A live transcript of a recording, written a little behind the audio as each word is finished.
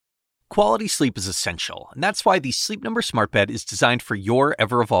Quality sleep is essential, and that's why the Sleep Number Smart Bed is designed for your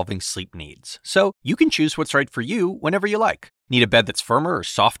ever-evolving sleep needs. So you can choose what's right for you whenever you like. Need a bed that's firmer or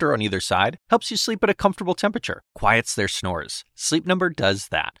softer on either side? Helps you sleep at a comfortable temperature. Quiets their snores. Sleep Number does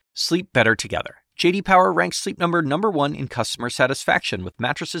that. Sleep better together. J.D. Power ranks Sleep Number #1 in customer satisfaction with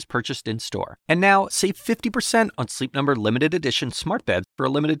mattresses purchased in-store. And now, save 50% on Sleep Number limited edition smart beds for a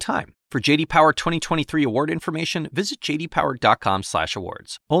limited time. For J.D. Power 2023 award information, visit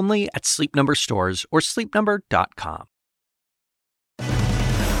jdpower.com/awards. Only at Sleep Number stores or sleepnumber.com.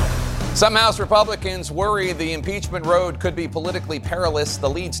 Some House Republicans worry the impeachment road could be politically perilous. The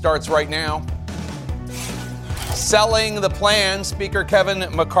lead starts right now. Selling the plan, Speaker Kevin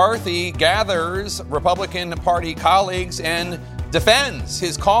McCarthy gathers Republican Party colleagues and defends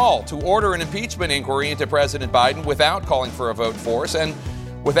his call to order an impeachment inquiry into President Biden without calling for a vote force and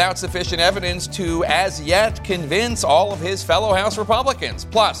without sufficient evidence to, as yet, convince all of his fellow House Republicans.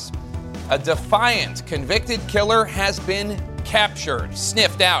 Plus, a defiant convicted killer has been captured,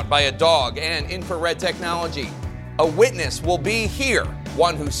 sniffed out by a dog and infrared technology. A witness will be here,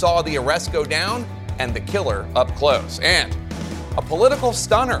 one who saw the arrest go down and the killer up close. And a political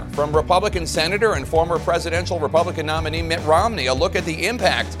stunner from Republican Senator and former presidential Republican nominee Mitt Romney. A look at the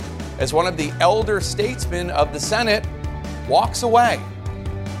impact as one of the elder statesmen of the Senate walks away.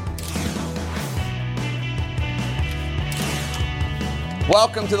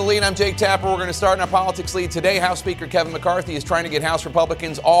 Welcome to The Lead. I'm Jake Tapper. We're going to start in our politics lead today. House Speaker Kevin McCarthy is trying to get House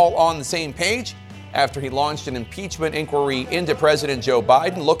Republicans all on the same page after he launched an impeachment inquiry into President Joe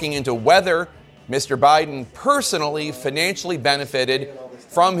Biden, looking into whether Mr. Biden personally financially benefited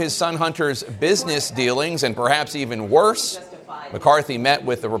from his son Hunter's business dealings, and perhaps even worse. McCarthy met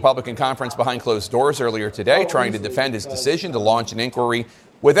with the Republican conference behind closed doors earlier today, trying to defend his decision to launch an inquiry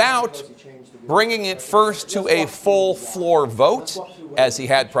without bringing it first to a full floor vote, as he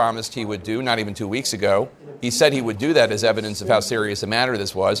had promised he would do not even 2 weeks ago. He said he would do that as evidence of how serious a matter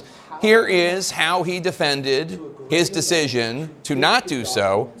this was. Here is how he defended his decision to not do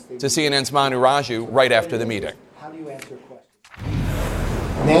so to CNN's Manu Raju right after the meeting. How do you answer a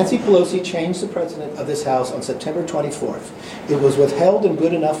question? Nancy Pelosi changed the president of this House on September 24th. It was withheld and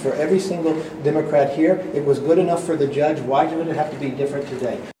good enough for every single Democrat here. It was good enough for the judge. Why would it have to be different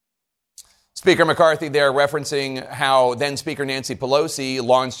today? Speaker McCarthy there referencing how then Speaker Nancy Pelosi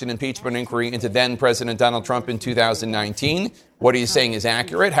launched an impeachment inquiry into then President Donald Trump in 2019. What he's saying is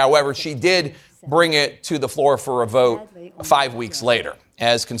accurate. However, she did bring it to the floor for a vote 5 weeks later.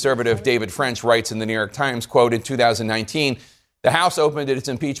 As conservative David French writes in the New York Times, quote, in 2019, the House opened its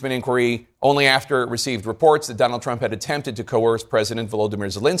impeachment inquiry only after it received reports that Donald Trump had attempted to coerce President Volodymyr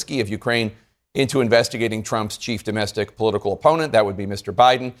Zelensky of Ukraine into investigating Trump's chief domestic political opponent. That would be Mr.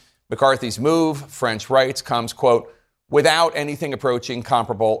 Biden. McCarthy's move, French writes, comes, quote, without anything approaching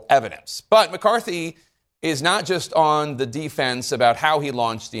comparable evidence. But McCarthy is not just on the defense about how he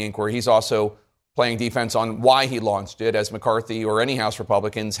launched the inquiry. He's also playing defense on why he launched it, as McCarthy or any House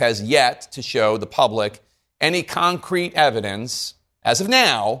Republicans has yet to show the public any concrete evidence, as of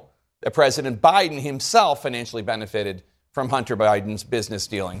now, that President Biden himself financially benefited from Hunter Biden's business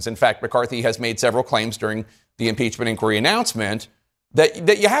dealings. In fact, McCarthy has made several claims during the impeachment inquiry announcement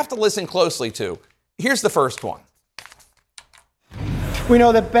that you have to listen closely to. Here's the first one. We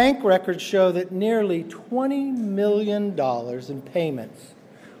know that bank records show that nearly $20 million in payments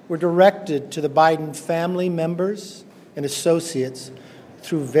were directed to the Biden family members and associates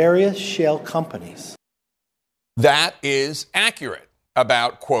through various shell companies. That is accurate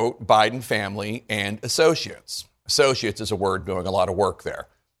about, quote, Biden family and associates. Associates is a word doing a lot of work there.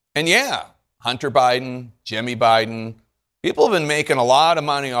 And yeah, Hunter Biden, Jimmy Biden, people have been making a lot of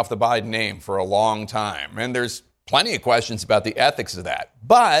money off the Biden name for a long time, and there's plenty of questions about the ethics of that.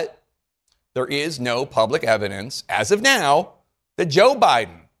 But there is no public evidence, as of now, that Joe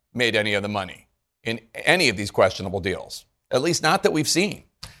Biden made any of the money in any of these questionable deals, at least not that we've seen.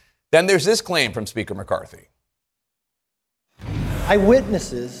 Then there's this claim from Speaker McCarthy.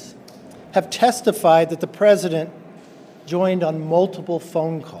 Eyewitnesses have testified that the president joined on multiple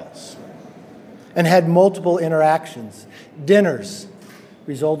phone calls and had multiple interactions. Dinners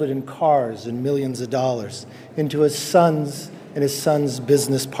resulted in cars and millions of dollars into his son's and his son's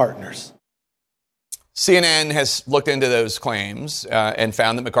business partners. CNN has looked into those claims and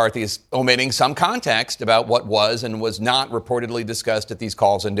found that McCarthy is omitting some context about what was and was not reportedly discussed at these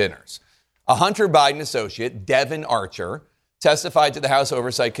calls and dinners. A Hunter Biden associate, Devin Archer, testified to the House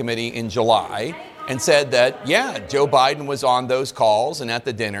Oversight Committee in July and said that, yeah, Joe Biden was on those calls and at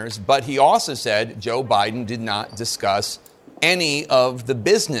the dinners, but he also said Joe Biden did not discuss any of the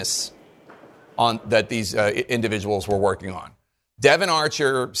business that these individuals were working on. Devin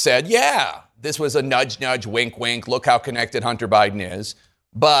Archer said, yeah, this was a nudge, nudge, wink, wink. Look how connected Hunter Biden is.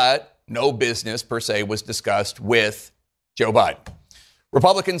 But no business per se was discussed with Joe Biden.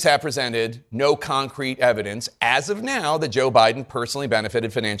 Republicans have presented no concrete evidence as of now that Joe Biden personally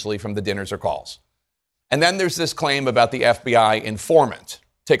benefited financially from the dinners or calls. And then there's this claim about the FBI informant.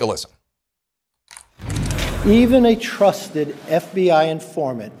 Take a listen. Even a trusted FBI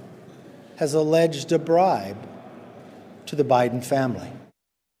informant has alleged a bribe to the Biden family.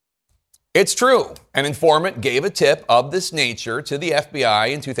 It's true. An informant gave a tip of this nature to the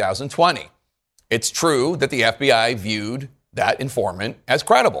FBI in 2020. It's true that the FBI viewed that informant as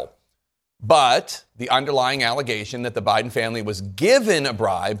credible. But the underlying allegation that the Biden family was given a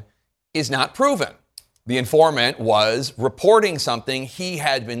bribe is not proven. The informant was reporting something he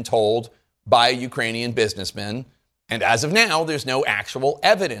had been told by a Ukrainian businessman, and as of now, there's no actual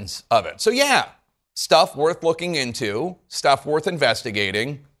evidence of it. So yeah, stuff worth looking into, stuff worth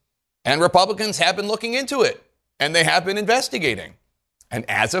investigating, and Republicans have been looking into it, and they have been investigating. And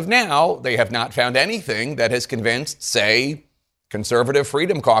as of now, they have not found anything that has convinced, say, conservative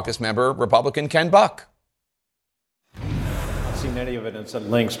Freedom Caucus member Republican Ken Buck. I've seen any evidence that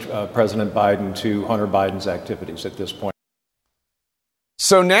links President Biden to Hunter Biden's activities at this point.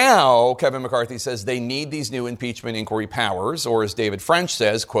 So now Kevin McCarthy says they need these new impeachment inquiry powers, or as David French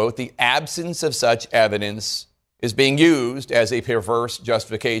says, quote, the absence of such evidence is being used as a perverse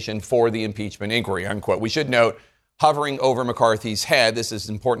justification for the impeachment inquiry, unquote. We should note, hovering over McCarthy's head, this is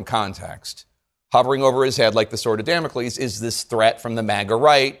important context, hovering over his head like the sword of Damocles is this threat from the MAGA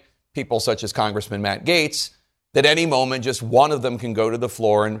right, people such as Congressman Matt Gaetz, that any moment just one of them can go to the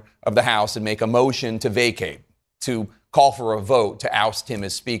floor of the House and make a motion to vacate, to call for a vote to oust him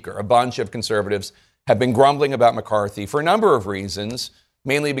as Speaker. A bunch of conservatives have been grumbling about McCarthy for a number of reasons,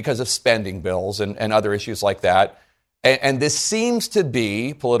 mainly because of spending bills and other issues like that. And this seems to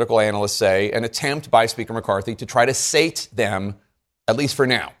be, political analysts say, an attempt by Speaker McCarthy to try to sate them, at least for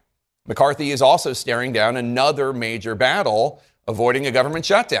now. McCarthy is also staring down another major battle, avoiding a government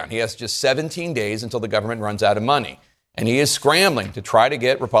shutdown. He has just 17 days until the government runs out of money. And he is scrambling to try to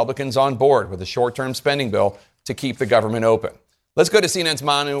get Republicans on board with a short-term spending bill to keep the government open. Let's go to CNN's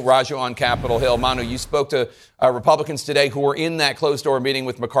Manu Raju on Capitol Hill. Manu, you spoke to Republicans today who were in that closed-door meeting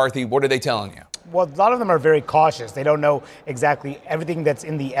with McCarthy. What are they telling you? Well, a lot of them are very cautious. They don't know exactly everything that's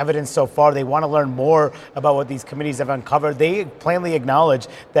in the evidence so far. They want to learn more about what these committees have uncovered. They plainly acknowledge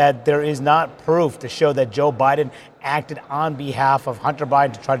that there is not proof to show that Joe Biden acted on behalf of Hunter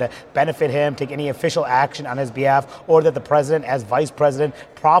Biden to try to benefit him, take any official action on his behalf, or that the president, as vice president,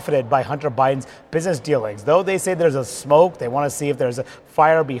 profited by Hunter Biden's business dealings. Though they say there's a smoke, they want to see if there's a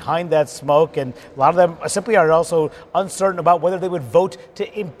fire behind that smoke, and a lot of them simply are also uncertain about whether they would vote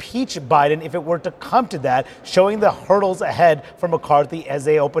to impeach Biden if it were to come to that, showing the hurdles ahead for McCarthy as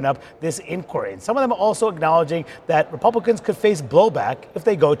they open up this inquiry. And some of them also acknowledging that Republicans could face blowback if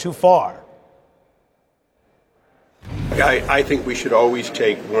they go too far. I think we should always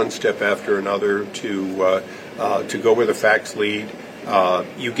take one step after another to go where the facts lead.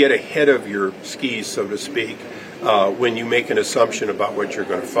 You get ahead of your skis, so to speak, when you make an assumption about what you're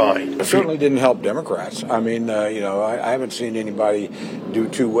going to find. It certainly didn't help Democrats. I mean, I haven't seen anybody do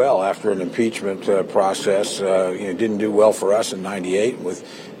too well after an impeachment process. It didn't do well for us in '98 with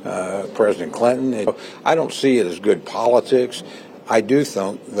President Clinton. I don't see it as good politics. I do,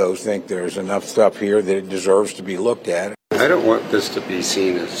 though, think there's enough stuff here that it deserves to be looked at. I don't want this to be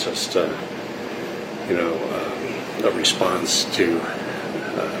seen as just a response to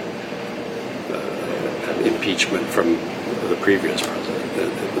impeachment from the previous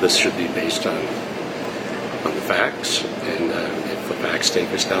president. This should be based on the facts, and if the facts take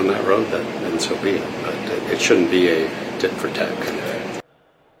us down that road, then so be it. But it shouldn't be a tit for tat kind of thing.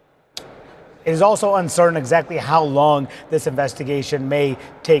 It is also uncertain exactly how long this investigation may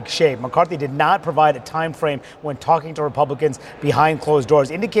take shape. McCarthy did not provide a time frame when talking to Republicans behind closed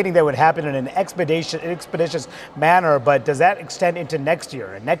doors, indicating that it would happen in an expeditious manner. But does that extend into next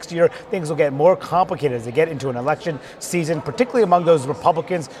year? And next year, things will get more complicated as they get into an election season, particularly among those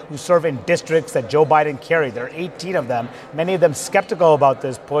Republicans who serve in districts that Joe Biden carried. There are 18 of them, many of them skeptical about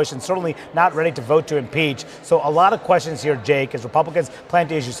this push and certainly not ready to vote to impeach. So a lot of questions here, Jake, as Republicans plan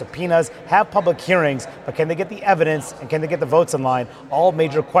to issue subpoenas, have public hearings, but can they get the evidence and can they get the votes in line? All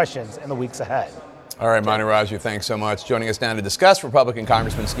major questions in the weeks ahead. All right, Manu Raju, thanks so much. Joining us now to discuss, Republican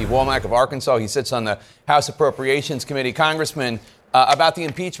Congressman Steve Womack of Arkansas. He sits on the House Appropriations Committee. Congressman, about the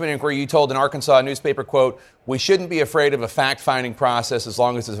impeachment inquiry, you told an Arkansas newspaper, quote, we shouldn't be afraid of a fact-finding process as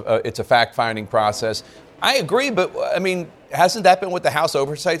long as it's a fact-finding process. I agree, but, I mean, hasn't that been what the House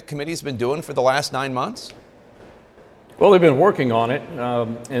Oversight Committee has been doing for the last 9 months? Well, they've been working on it,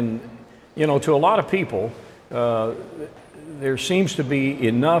 and to a lot of people, there seems to be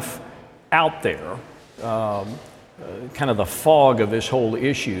enough out there, kind of the fog of this whole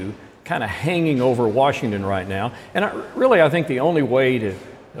issue kind of hanging over Washington right now. And I think the only way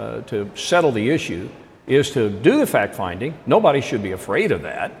to settle the issue is to do the fact finding. Nobody should be afraid of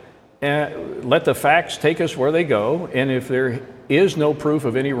that. And let the facts take us where they go. And if there is no proof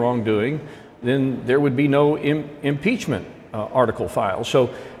of any wrongdoing, then there would be no impeachment article filed. So,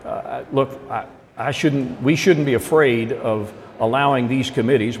 look, we shouldn't be afraid of allowing these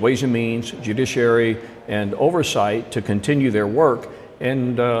committees, Ways and Means, Judiciary, and Oversight, to continue their work.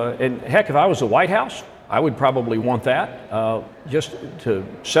 And heck, if I was the White House, I would probably want that just to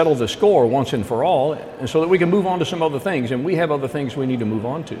settle the score once and for all, and so that we can move on to some other things. And we have other things we need to move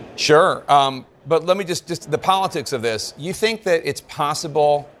on to. Sure. But let me just the politics of this. You think that it's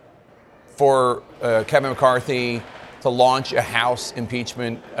possible for Kevin McCarthy to launch a House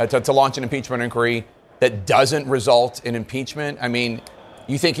impeachment, to launch an impeachment inquiry that doesn't result in impeachment? I mean,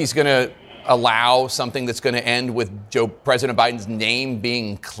 you think he's going to allow something that's going to end with President Biden's name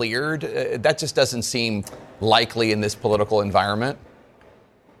being cleared? That just doesn't seem likely in this political environment.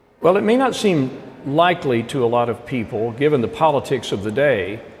 Well, it may not seem likely to a lot of people, given the politics of the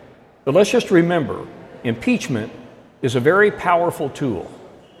day, but let's just remember, impeachment is a very powerful tool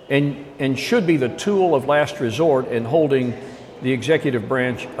and should be the tool of last resort in holding the executive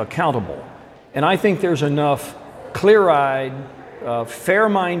branch accountable. And I think there's enough clear-eyed,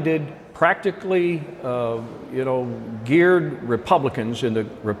 fair-minded, practically, geared Republicans in the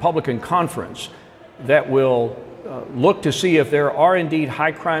Republican conference that will look to see if there are indeed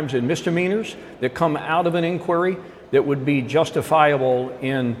high crimes and misdemeanors that come out of an inquiry that would be justifiable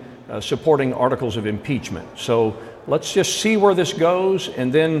in supporting articles of impeachment. So let's just see where this goes,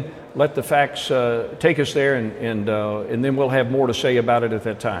 and then let the facts take us there, and then we'll have more to say about it at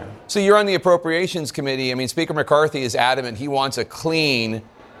that time. So you're on the Appropriations Committee. I mean, Speaker McCarthy is adamant he wants a clean,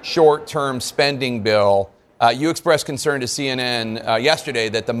 short-term spending bill. You expressed concern to CNN yesterday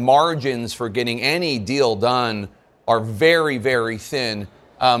that the margins for getting any deal done are very, very thin.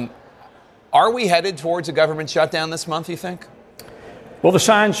 Are we headed towards a government shutdown this month, you think? Well, the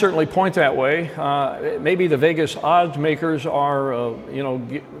signs certainly point that way. Maybe the Vegas odds makers are,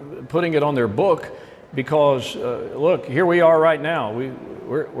 putting it on their book because, look, here we are right now.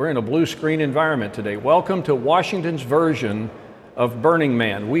 We're in a blue screen environment today. Welcome to Washington's version of Burning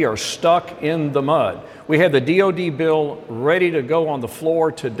Man. We are stuck in the mud. We had the DOD bill ready to go on the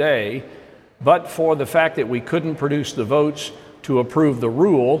floor today, but for the fact that we couldn't produce the votes to approve the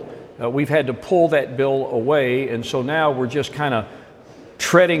rule, we've had to pull that bill away. And so now we're just kind of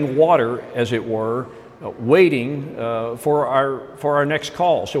treading water, as it were, waiting for our next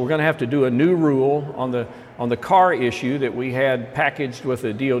call. So we're going to have to do a new rule on the car issue that we had packaged with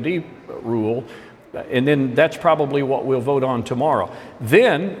the DOD rule, and then that's probably what we'll vote on tomorrow.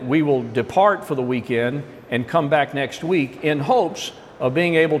 Then we will depart for the weekend and come back next week in hopes of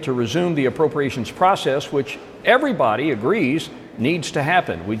being able to resume the appropriations process, which everybody agrees needs to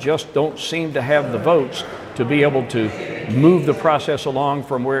happen. We just don't seem to have the votes to be able to move the process along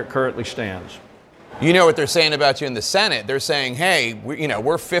from where it currently stands. You know what they're saying about you in the Senate. They're saying, hey, we're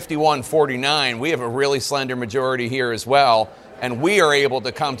 51-49. We have a really slender majority here as well. And we are able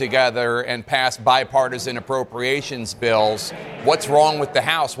to come together and pass bipartisan appropriations bills. What's wrong with the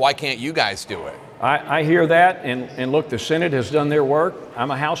House? Why can't you guys do it? I hear that. And look, the Senate has done their work. I'm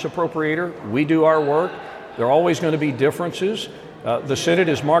a House appropriator. We do our work. There are always going to be differences. The Senate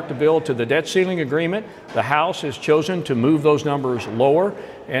has marked the bill to the debt ceiling agreement. The House has chosen to move those numbers lower.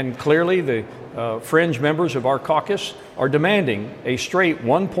 And clearly the fringe members of our caucus are demanding a straight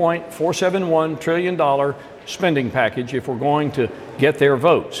 $1.471 trillion spending package if we're going to get their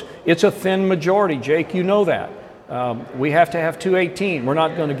votes. It's a thin majority, Jake. You know that. We have to have 218. We're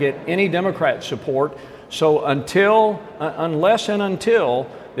not going to get any Democrat support. So unless and until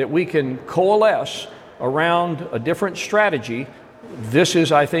that we can coalesce around a different strategy, this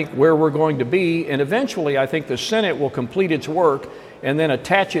is, I think, where we're going to be. And eventually, I think the Senate will complete its work and then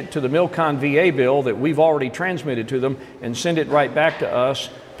attach it to the Milcon VA bill that we've already transmitted to them and send it right back to us,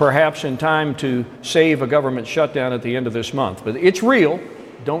 perhaps in time to save a government shutdown at the end of this month. But it's real.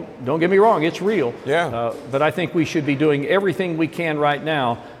 Don't get me wrong, it's real. Yeah. But I think we should be doing everything we can right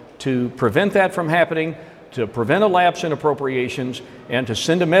now to prevent that from happening, to prevent a lapse in appropriations, and to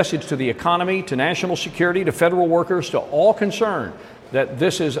send a message to the economy, to national security, to federal workers, to all concerned that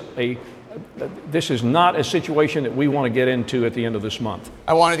this is not a situation that we want to get into at the end of this month.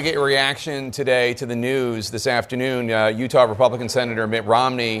 I wanted to get your reaction today to the news this afternoon. Utah Republican Senator Mitt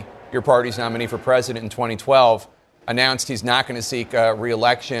Romney, your party's nominee for president in 2012, announced he's not going to seek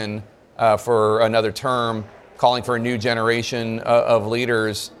re-election for another term, calling for a new generation of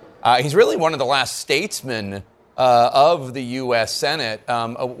leaders. He's really one of the last statesmen of the U.S. Senate.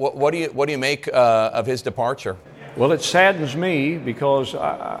 What do you make of his departure? Well, it saddens me because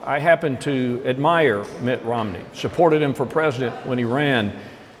I happen to admire Mitt Romney, supported him for president when he ran.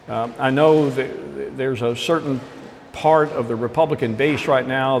 I know that there's a certain part of the Republican base right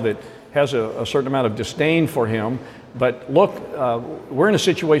now that has a certain amount of disdain for him. But look, we're in a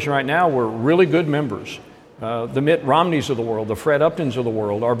situation right now where really good members, the Mitt Romneys of the world, the Fred Uptons of the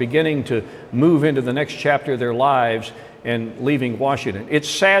world, are beginning to move into the next chapter of their lives and leaving Washington. It's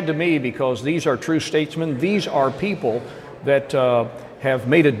sad to me because these are true statesmen. These are people that have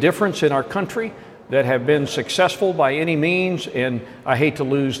made a difference in our country, that have been successful by any means, and I hate to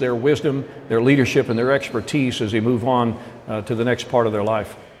lose their wisdom, their leadership, and their expertise as they move on to the next part of their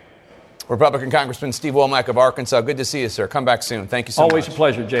life. Republican Congressman Steve Womack of Arkansas, good to see you, sir. Come back soon. Thank you so much. Always a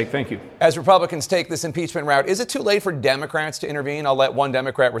pleasure, Jake. Thank you. As Republicans take this impeachment route, is it too late for Democrats to intervene? I'll let one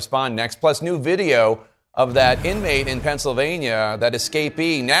Democrat respond next. Plus, new video of that inmate in Pennsylvania, that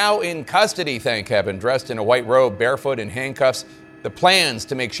escapee, now in custody, thank heaven, dressed in a white robe, barefoot, in handcuffs. The plans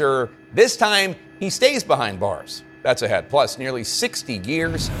to make sure this time he stays behind bars. That's ahead. Plus, nearly 60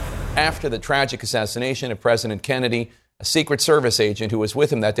 years after the tragic assassination of President Kennedy, a Secret Service agent who was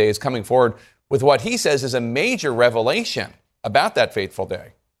with him that day is coming forward with what he says is a major revelation about that fateful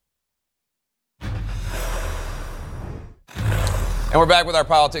day. And we're back with our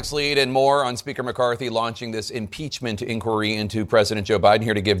politics lead and more on Speaker McCarthy launching this impeachment inquiry into President Joe Biden.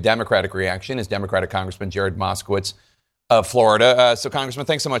 Here to give Democratic reaction is Democratic Congressman Jared Moskowitz of Florida. So, Congressman,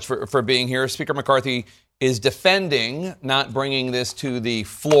 thanks so much for being here. Speaker McCarthy is defending not bringing this to the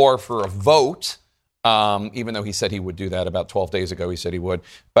floor for a vote, even though he said he would do that about 12 days ago. He said he would,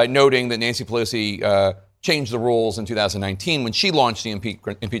 by noting that Nancy Pelosi changed the rules in 2019 when she launched the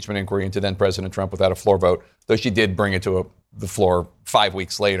impeachment inquiry into then President Trump without a floor vote, though she did bring it to the floor 5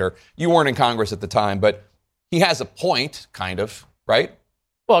 weeks later. You weren't in Congress at the time, but he has a point, kind of, right?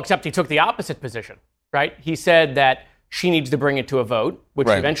 Well, except he took the opposite position, right? He said that she needs to bring it to a vote, which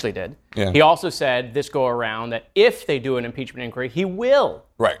he eventually did. Yeah. He also said this go around that if they do an impeachment inquiry, he will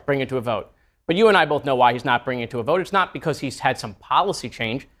bring it to a vote. But you and I both know why he's not bringing it to a vote. It's not because he's had some policy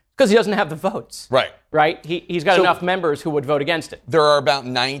change. Because he doesn't have the votes. Right? He's got enough members who would vote against it. There are about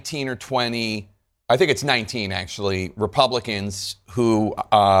 19 or 20, I think it's 19 actually, Republicans who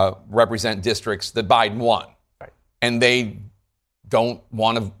represent districts that Biden won. Right. And they don't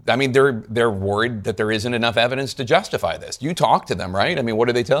want to, I mean, they're worried that there isn't enough evidence to justify this. You talk to them, right? I mean, what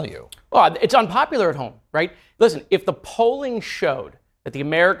do they tell you? Well, it's unpopular at home, right? Listen, if the polling showed that the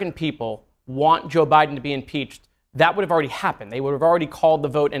American people want Joe Biden to be impeached, that would have already happened. They would have already called the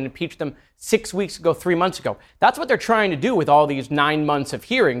vote and impeached them 6 weeks ago, 3 months ago. That's what they're trying to do with all these 9 months of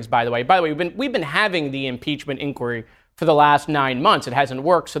hearings, by the way. By the way, we've been having the impeachment inquiry for the last 9 months. It hasn't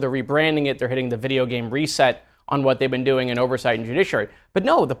worked, so they're rebranding it. They're hitting the video game reset on what they've been doing in oversight and judiciary. But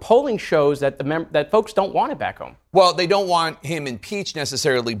no, the polling shows that that folks don't want it back home. Well, they don't want him impeached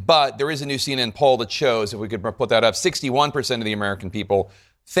necessarily, but there is a new CNN poll that shows, if we could put that up, 61% of the American people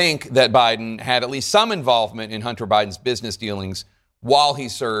think that Biden had at least some involvement in Hunter Biden's business dealings while he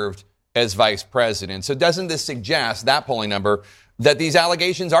served as vice president. So doesn't this suggest, that polling number, that these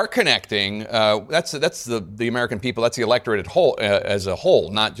allegations are connecting? That's the American people, that's the electorate as a whole,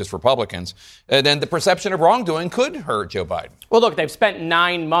 not just Republicans. And then the perception of wrongdoing could hurt Joe Biden. Well, look, they've spent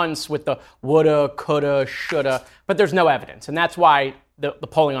 9 months with the woulda, coulda, shoulda, but there's no evidence. And that's why the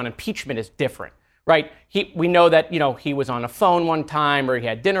polling on impeachment is different. Right? We know that, he was on a phone one time or he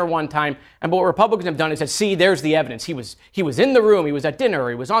had dinner one time. And what Republicans have done is said, see, there's the evidence. He was in the room. He was at dinner. Or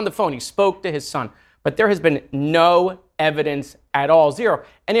he was on the phone. He spoke to his son. But there has been no evidence at all. Zero.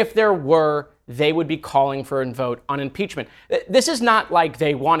 And if there were, they would be calling for a vote on impeachment. This is not like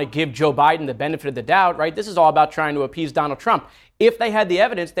they want to give Joe Biden the benefit of the doubt, right? This is all about trying to appease Donald Trump. If they had the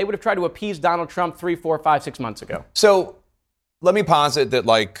evidence, they would have tried to appease Donald Trump 3, 4, 5, 6 months ago. So let me posit that,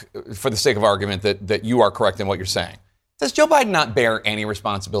 for the sake of argument, that you are correct in what you're saying. Does Joe Biden not bear any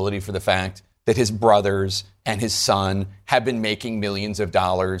responsibility for the fact that his brothers and his son have been making millions of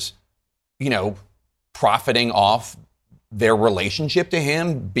dollars, profiting off their relationship to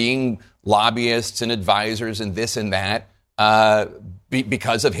him, being lobbyists and advisors and this and that,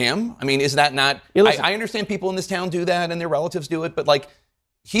 because of him? I mean, is that not... I understand people in this town do that and their relatives do it, but,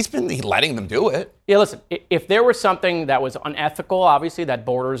 he's been letting them do it. Yeah, listen, if there was something that was unethical, obviously, that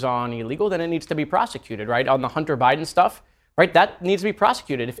borders on illegal, then it needs to be prosecuted, right? On the Hunter Biden stuff, right? That needs to be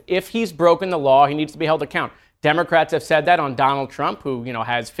prosecuted. If he's broken the law, he needs to be held accountable. Democrats have said that on Donald Trump, who,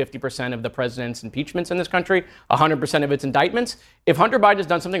 has 50% of the president's impeachments in this country, 100% of its indictments. If Hunter Biden has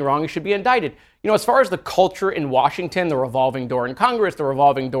done something wrong, he should be indicted. As far as the culture in Washington, the revolving door in Congress, the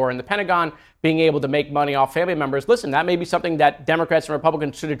revolving door in the Pentagon, being able to make money off family members, listen, that may be something that Democrats and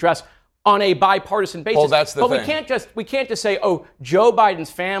Republicans should address on a bipartisan basis. Well, that's the but thing. we can't just say, oh, Joe Biden's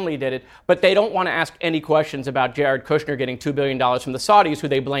family did it, but they don't want to ask any questions about Jared Kushner getting $2 billion from the Saudis, who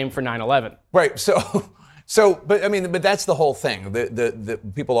they blame for 9/11. Right. But that's the whole thing. The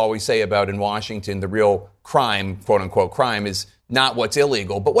people always say about in Washington, the real crime, quote unquote crime, is not what's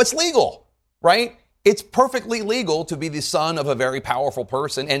illegal, but what's legal, right? It's perfectly legal to be the son of a very powerful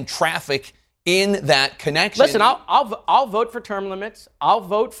person and traffic in that connection. Listen, I'll vote for term limits. I'll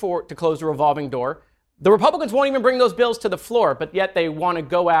vote to close the revolving door. The Republicans won't even bring those bills to the floor, but yet they want to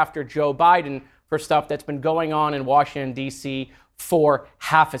go after Joe Biden for stuff that's been going on in Washington, D.C. for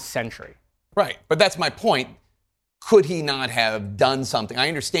half a century. Right. But that's my point. Could he not have done something? I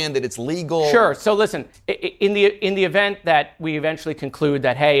understand that it's legal. Sure. So listen, in the event that we eventually conclude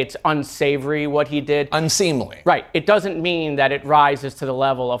that, hey, it's unsavory what he did. Unseemly. Right. It doesn't mean that it rises to the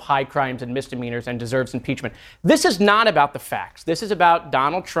level of high crimes and misdemeanors and deserves impeachment. This is not about the facts. This is about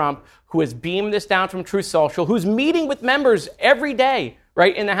Donald Trump, who has beamed this down from Truth Social, who's meeting with members every day,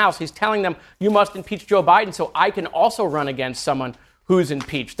 right, in the House. He's telling them, you must impeach Joe Biden so I can also run against someone who's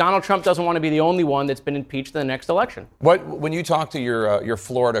impeached. Donald Trump doesn't want to be the only one that's been impeached in the next election. When you talk to your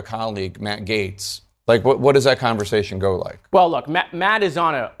Florida colleague, Matt Gaetz, what does that conversation go like? Well, look, Matt is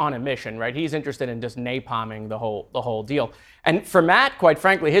on a mission, right? He's interested in just napalming the whole deal. And for Matt, quite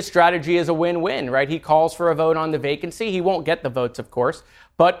frankly, his strategy is a win-win, right? He calls for a vote on the vacancy. He won't get the votes, of course.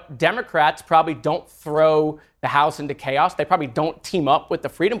 But Democrats probably don't throw the House into chaos. They probably don't team up with the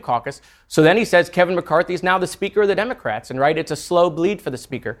Freedom Caucus. So then he says Kevin McCarthy is now the Speaker of the Democrats. And, right, it's a slow bleed for the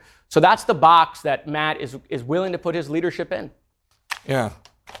Speaker. So that's the box that Matt is willing to put his leadership in. Yeah.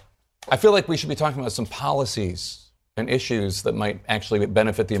 I feel like we should be talking about some policies and issues that might actually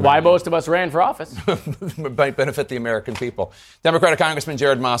benefit the American Why most of us ran for office. might benefit the American people. Democratic Congressman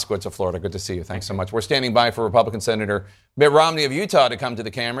Jared Moskowitz of Florida. Good to see you. Thanks so much. We're standing by for Republican Senator Mitt Romney of Utah to come to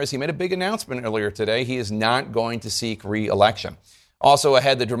the cameras. He made a big announcement earlier today. He is not going to seek re-election. Also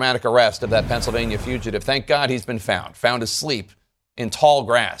ahead, the dramatic arrest of that Pennsylvania fugitive. Thank God he's been found asleep in tall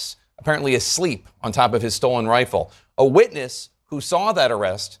grass, apparently asleep on top of his stolen rifle. A witness who saw that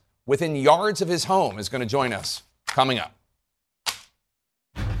arrest within yards of his home is going to join us. Coming up.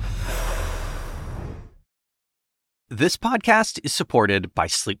 This podcast is supported by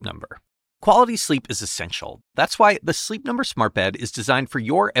Sleep Number. Quality sleep is essential. That's why the Sleep Number Smart Bed is designed for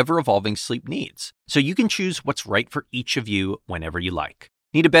your ever-evolving sleep needs, so you can choose what's right for each of you whenever you like.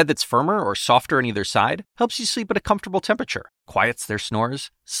 Need a bed that's firmer or softer on either side? Helps you sleep at a comfortable temperature. Quiets their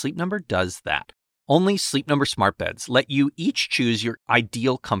snores? Sleep Number does that. Only Sleep Number Smart Beds let you each choose your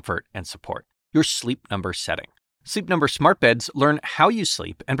ideal comfort and support, your Sleep Number setting. Sleep Number Smart Beds learn how you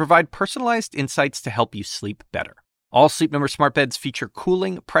sleep and provide personalized insights to help you sleep better. All Sleep Number Smart Beds feature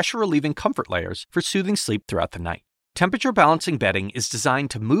cooling, pressure-relieving comfort layers for soothing sleep throughout the night. Temperature-balancing bedding is designed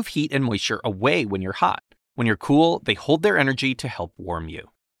to move heat and moisture away when you're hot. When you're cool, they hold their energy to help warm you.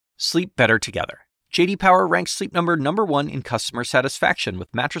 Sleep better together. J.D. Power ranks Sleep Number #1 in customer satisfaction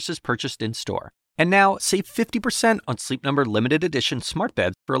with mattresses purchased in-store. And now, save 50% on Sleep Number limited edition smart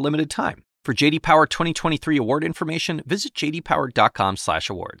beds for a limited time. For J.D. Power 2023 award information, visit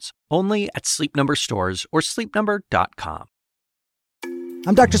jdpower.com/awards. Only at Sleep Number stores or sleepnumber.com.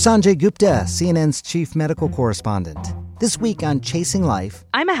 I'm Dr. Sanjay Gupta, CNN's chief medical correspondent. This week on Chasing Life,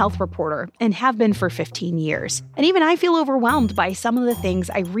 I'm a health reporter and have been for 15 years. And even I feel overwhelmed by some of the things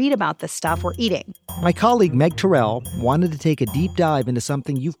I read about the stuff we're eating. My colleague Meg Terrell wanted to take a deep dive into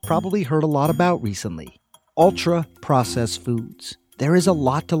something you've probably heard a lot about recently: ultra-processed foods. There is a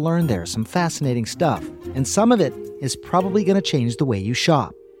lot to learn there, some fascinating stuff, and some of it is probably going to change the way you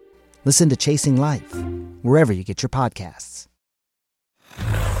shop. Listen to Chasing Life, wherever you get your podcasts.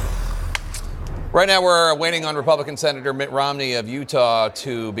 Right now we're waiting on Republican Senator Mitt Romney of Utah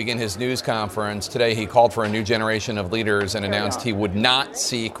to begin his news conference. Today he called for a new generation of leaders and announced he would not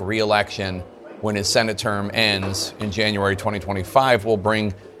seek re-election when his Senate term ends in January 2025. We'll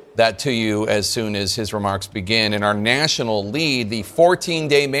bring that to you as soon as his remarks begin. In our national lead, the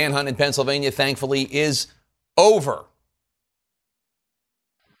 14-day manhunt in Pennsylvania, thankfully, is over.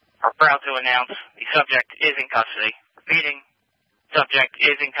 Are proud to announce the subject is in custody. Repeating, subject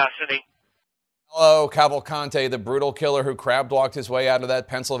is in custody. Hello, Cavalcante, the brutal killer who crab-walked his way out of that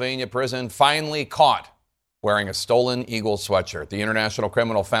Pennsylvania prison, finally caught wearing a stolen Eagle sweatshirt. The international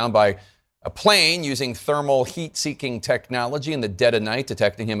criminal found by A plane using thermal heat-seeking technology in the dead of night,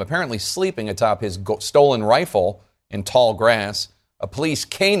 detecting him apparently sleeping atop his stolen rifle in tall grass. A police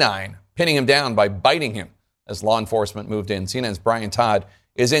canine pinning him down by biting him as law enforcement moved in. CNN's Brian Todd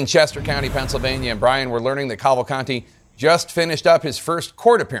is in Chester County, Pennsylvania. And Brian, we're learning that Cavalcante just finished up his first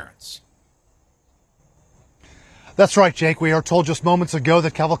court appearance. That's right, Jake. We are told just moments ago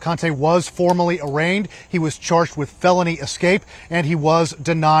that Cavalcante was formally arraigned. He was charged with felony escape, and he was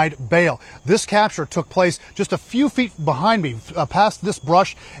denied bail. This capture took place just a few feet behind me, past this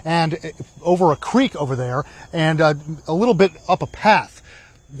brush and over a creek over there, and a little bit up a path.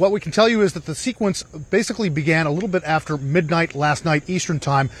 What we can tell you is that the sequence basically began a little bit after midnight last night Eastern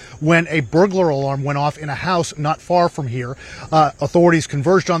time when a burglar alarm went off in a house not far from here. Authorities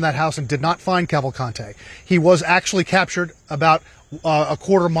converged on that house and did not find Cavalcante. He was actually captured about a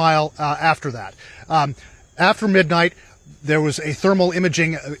quarter mile after that. After midnight, there was a thermal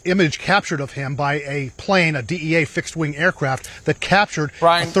image captured of him by a plane, a DEA fixed-wing aircraft that captured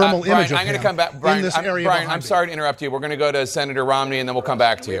a thermal image of I'm going to him come back. Brian, in this area. Brian, I'm sorry to interrupt you. We're going to go to Senator Romney, and then we'll come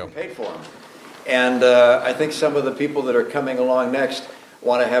back to you. Paid for him. And I think some of the people that are coming along next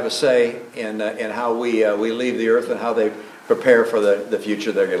want to have a say in how we leave the earth and how they prepare for the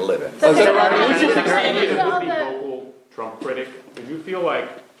future they're going to live in. Vocal Trump critic. Did you feel like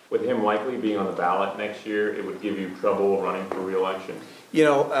with him likely being on the ballot next year, it would give you trouble running for re-election? You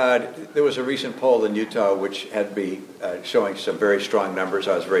know, there was a recent poll in Utah which had me showing some very strong numbers.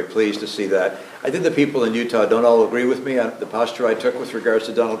 I was very pleased to see that. I think the people in Utah don't all agree with me on the posture I took with regards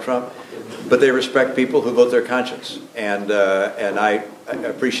to Donald Trump, but they respect people who vote their conscience. And I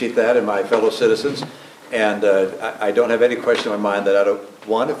appreciate that in my fellow citizens. And I don't have any question in my mind that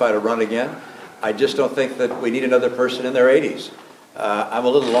if I'd have run again, I just don't think that we need another person in their 80s. I'm a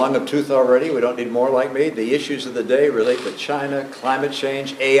little long of tooth already. We don't need more like me. The issues of the day relate to China, climate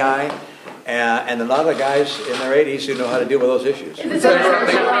change, AI, and a lot of guys in their 80s who know how to deal with those issues. You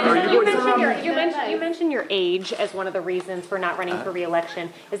mentioned your age as one of the reasons for not running for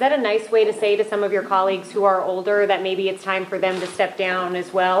re-election. Is that a nice way to say to some of your colleagues who are older that maybe it's time for them to step down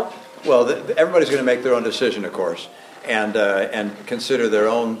as well? Well, everybody's going to make their own decision, of course, and consider their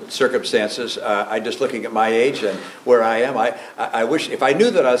own circumstances. I just looking at my age and where I am, I wish if I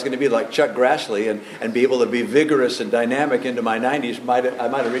knew that I was going to be like Chuck Grassley and be able to be vigorous and dynamic into my 90s, I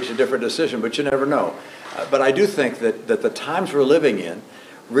might have reached a different decision, but you never know. But I do think that the times we're living in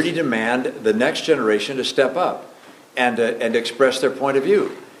really demand the next generation to step up and express their point of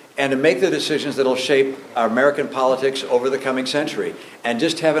view, and to make the decisions that will shape our American politics over the coming century. And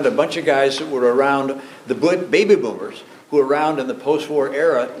just having a bunch of guys that were around, the baby boomers, who were around in the post-war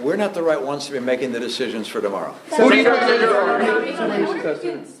era, we're not the right ones to be making the decisions for tomorrow. In order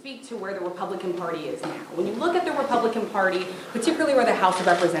to speak to where the Republican Party is now, when you look at the Republican Party, particularly where the House of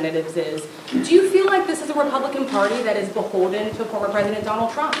Representatives is, do you feel like this is a Republican Party that is beholden to former President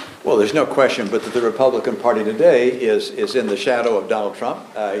Donald Trump? Well, there's no question but that the Republican Party today is in the shadow of Donald Trump.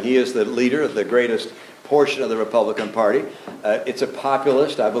 He is the leader of the greatest portion of the Republican Party. It's a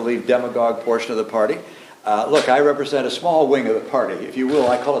populist, I believe, demagogue portion of the party. Look, I represent a small wing of the party, if you will.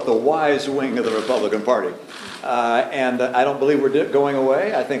 I call it the wise wing of the Republican Party. And I don't believe we're going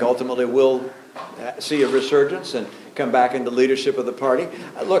away. I think ultimately we'll see a resurgence and come back into leadership of the party.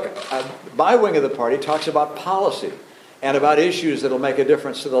 Look, my wing of the party talks about policy and about issues that will make a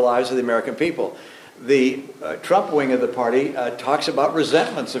difference to the lives of the American people. The Trump wing of the party talks about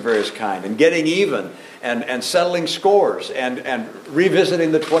resentments of various kind and getting even and settling scores and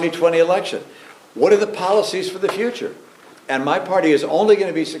revisiting the 2020 election. What are the policies for the future? And my party is only going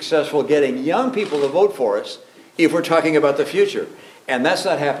to be successful getting young people to vote for us if we're talking about the future. And that's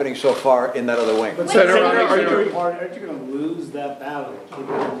not happening so far in that other wing. But Senator, aren't you going to lose that battle?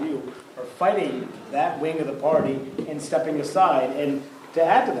 You are fighting that wing of the party and stepping aside. And to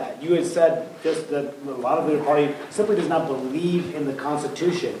add to that, you had said just that a lot of the party simply does not believe in the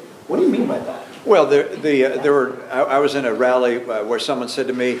Constitution. What do you mean by that? Well, I was in a rally where someone said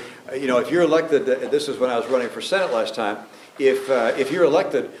to me, if you're elected, this is when I was running for Senate last time, if you're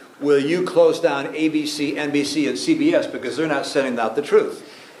elected, will you close down ABC, NBC, and CBS because they're not sending out the truth?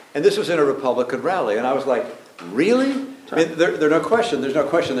 And this was in a Republican rally, and I was like, really? I mean, there's no question.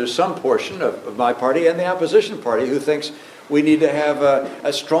 There's some portion of my party and the opposition party who thinks we need to have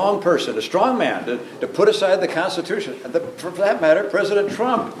a strong person, a strong man to put aside the Constitution. And for that matter,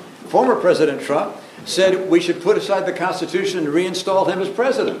 former President Trump, said we should put aside the Constitution and reinstall him as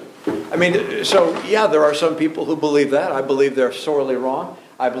president. I mean, so yeah, there are some people who believe that. I believe they're sorely wrong.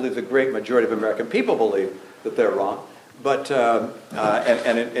 I believe the great majority of American people believe that they're wrong. But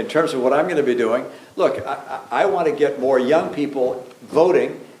in terms of what I'm going to be doing, look, I want to get more young people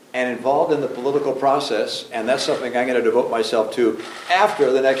voting and involved in the political process, and that's something I'm going to devote myself to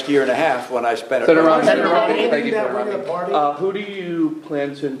after the next year and a half when I spend it. Senator Romney, thank you, Senator Romney. Who do you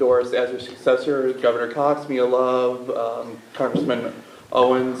plan to endorse as your successor? Governor Cox, Mia Love, Congressman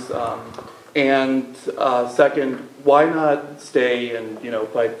Owens, and second, why not stay and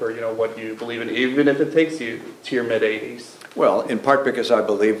fight for what you believe in, even if it takes you to your mid-80s? Well, in part because I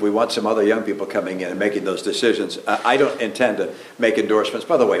believe we want some other young people coming in and making those decisions. I don't intend to make endorsements.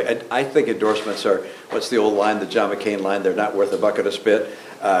 By the way, I think endorsements are, what's the old line, the John McCain line, they're not worth a bucket of spit.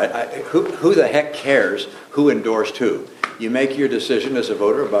 Who the heck cares who endorsed who? You make your decision as a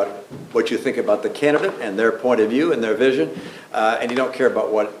voter about what you think about the candidate and their point of view and their vision, and you don't care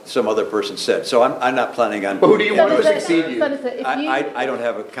about what some other person said. So I'm not planning on... But who do you want to succeed you? I don't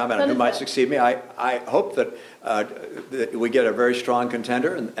have a comment on who might succeed me. I hope that we get a very strong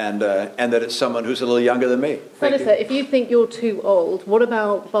contender and that it's someone who's a little younger than me. Senator, if you think you're too old, what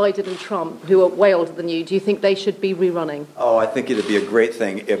about Biden and Trump, who are way older than you? Do you think they should be rerunning? Oh, I think it would be a great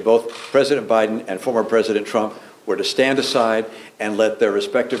thing if both President Biden and former President Trump were to stand aside and let their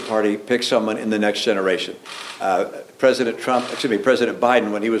respective party pick someone in the next generation. President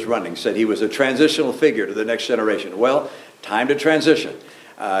Biden, when he was running, said he was a transitional figure to the next generation. Well, time to transition.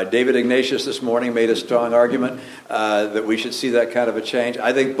 David Ignatius this morning made a strong argument that we should see that kind of a change.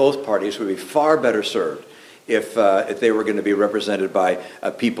 I think both parties would be far better served if they were going to be represented by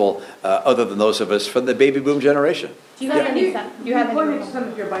people other than those of us from the baby boom generation. You pointed to some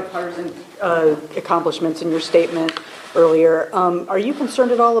of your bipartisan accomplishments in your statement earlier. Are you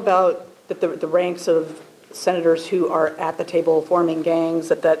concerned at all about the ranks of senators who are at the table forming gangs,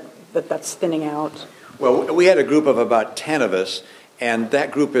 that's thinning out? Well, we had a group of about 10 of us, and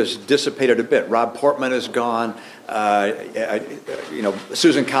that group has dissipated a bit. Rob Portman is gone.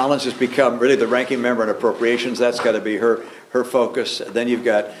 Susan Collins has become really the ranking member on appropriations. That's got to be her focus. Then you've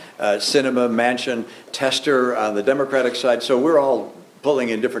got Sinema, Manchin, Tester on the Democratic side. So we're all pulling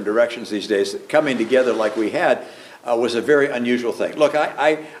in different directions these days. Coming together like we had was a very unusual thing. Look,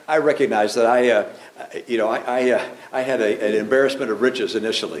 I recognize that I had an embarrassment of riches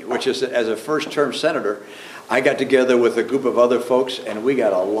initially, which is as a first-term senator, I got together with a group of other folks, and we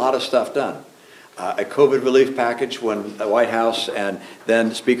got a lot of stuff done. A COVID relief package when the White House and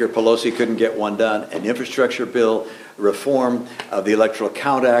then Speaker Pelosi couldn't get one done, an infrastructure bill, reform of the Electoral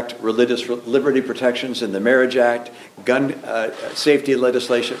Count Act, religious liberty protections in the Marriage Act, gun safety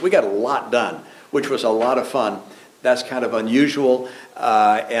legislation. We got a lot done, which was a lot of fun. That's kind of unusual,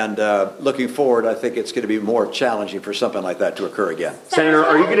 and looking forward, I think it's going to be more challenging for something like that to occur again. Senator,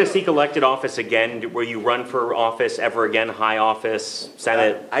 are you going to seek elected office again? Will you run for office ever again, high office,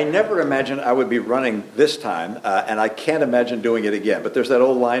 Senate? I never imagined I would be running this time, and I can't imagine doing it again. But there's that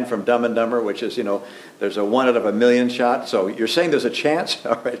old line from Dumb and Dumber, which is, there's a 1 out of a million shot. So you're saying there's a chance?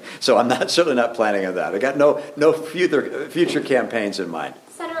 All right. So I'm certainly not planning on that. I got no future campaigns in mind.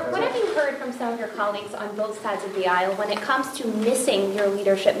 Senator, what have you heard from some of your colleagues on both sides of the aisle when it comes to missing your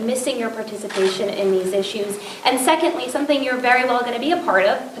leadership, missing your participation in these issues? And secondly, something you're very well going to be a part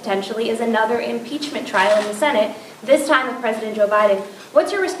of, potentially, is another impeachment trial in the Senate, this time with President Joe Biden.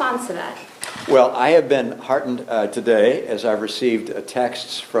 What's your response to that? Well, I have been heartened today as I've received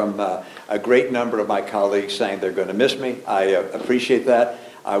texts from a great number of my colleagues saying they're going to miss me. I appreciate that.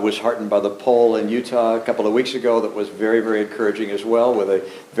 I was heartened by the poll in Utah a couple of weeks ago that was very, very encouraging as well, with a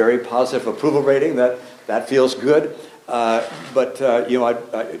very positive approval rating. That feels good. But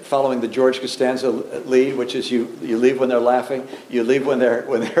following the George Costanza lead, which is you leave when they're laughing, you leave when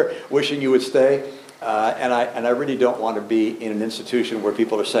they're wishing you would stay. And I really don't want to be in an institution where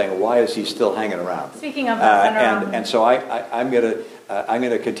people are saying, why is he still hanging around? Speaking of that, and so I'm going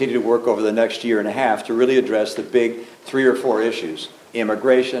to continue to work over the next year and a half to really address the big 3 or 4 issues: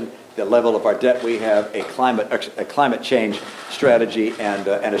 immigration, the level of our debt we have, a climate change strategy, and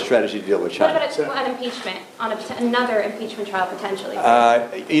a strategy to deal with China. What about an impeachment, on another impeachment trial potentially?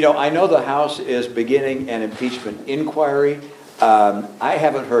 I know the House is beginning an impeachment inquiry. I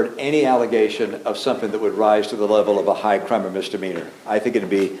haven't heard any allegation of something that would rise to the level of a high crime or misdemeanor. I think it would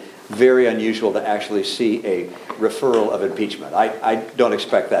be very unusual to actually see a referral of impeachment. I don't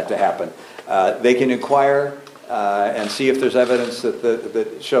expect that to happen. They can inquire and see if there's evidence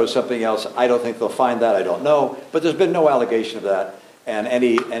that shows something else. I don't think they'll find that. I don't know. But there's been no allegation of that. And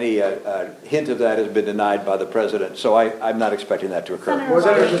any hint of that has been denied by the president. So I'm not expecting that to occur.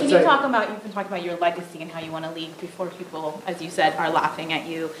 Senator, can you talk about, you've been talking about your legacy and how you want to lead before people, as you said, are laughing at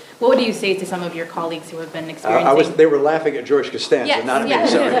you. What would you say to some of your colleagues who have been experiencing... They were laughing at George Costanza, not at me.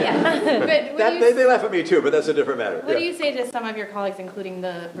 Sorry. They laugh at me too, but that's a different matter. What do you say to some of your colleagues, including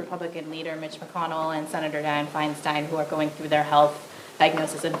the Republican leader, Mitch McConnell, and Senator Dianne Feinstein, who are going through their health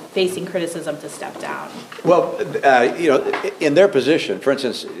diagnosis and facing criticism to step down? Well, in their position, for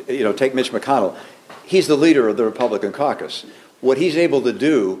instance, take Mitch McConnell. He's the leader of the Republican caucus. What he's able to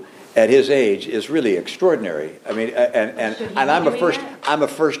do at his age is really extraordinary. I mean, and I'm a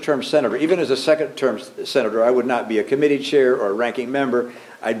first-term senator. Even as a second-term senator, I would not be a committee chair or a ranking member.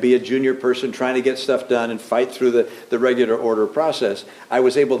 I'd be a junior person trying to get stuff done and fight through the regular order process. I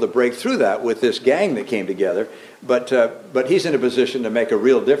was able to break through that with this gang that came together. But he's in a position to make a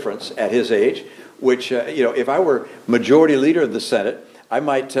real difference at his age, which, if I were majority leader of the Senate, I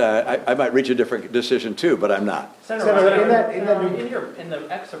might reach a different decision too, but I'm not. Senator, in the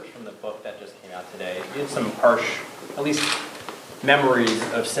excerpts from the book that just came out today, you had some harsh, at least memories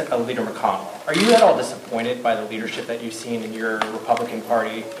of Leader McConnell. Are you at all disappointed by the leadership that you've seen in your Republican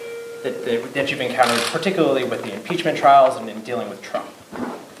Party that you've encountered, particularly with the impeachment trials and in dealing with Trump?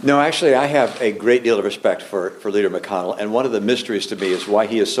 No, actually, I have a great deal of respect for Leader McConnell, and one of the mysteries to me is why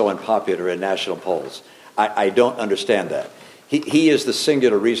he is so unpopular in national polls. I don't understand that. He is the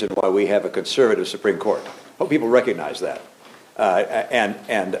singular reason why we have a conservative Supreme Court. Hope people recognize that.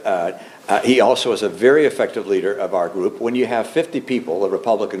 He also is a very effective leader of our group. When you have 50 people, a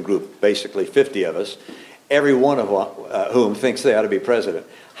Republican group, basically 50 of us, every one of whom thinks they ought to be president,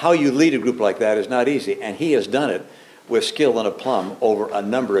 how you lead a group like that is not easy, and he has done it with skill and aplomb over a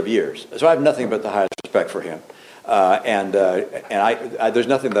number of years. So I have nothing but the highest respect for him. There's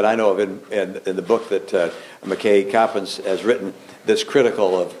nothing that I know of in the book that McKay Coppins has written that's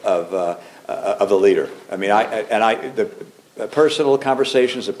critical of the leader. I mean, the personal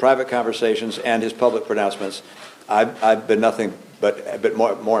conversations, the private conversations, and his public pronouncements, I've been nothing but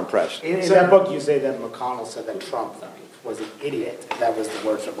more impressed. In that book, you say that McConnell said that Trump was an idiot. That was the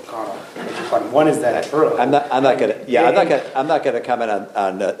words from McConnell. One, is that true? I'm not going to comment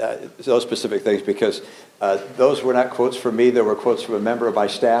on those specific things because those were not quotes from me. They were quotes from a member of my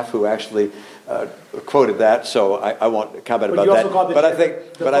staff who actually quoted that. So I won't comment about that.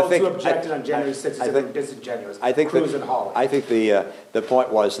 But I think who objected on January 6th said they were disingenuous. Cruz and Hawley. I think the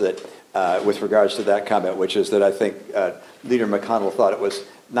point was that with regards to that comment, which is that I think Leader McConnell thought it was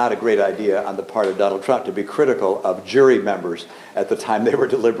not a great idea on the part of Donald Trump to be critical of jury members at the time they were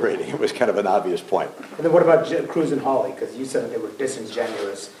deliberating. It was kind of an obvious point. And then what about Cruz and Hawley? Because you said they were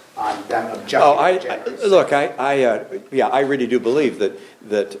disingenuous on them objecting. I really do believe that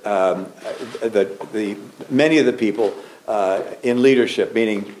many of the people in leadership,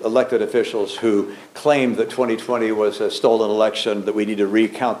 meaning elected officials who claimed that 2020 was a stolen election, that we need to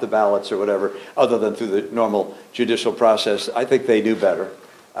recount the ballots or whatever, other than through the normal judicial process, I think they knew better.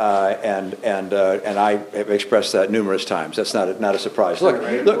 And I have expressed that numerous times. That's not a surprise. Look,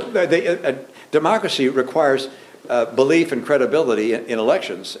 democracy requires belief and credibility in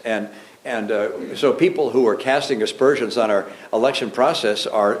elections, and so people who are casting aspersions on our election process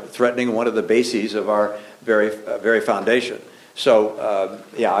are threatening one of the bases of our very foundation. So,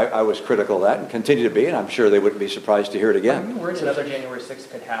 I was critical of that and continue to be, and I'm sure they wouldn't be surprised to hear it again. Are you worried another January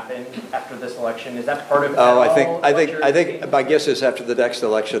 6th could happen after this election? Is that part of it? I think my guess is after the next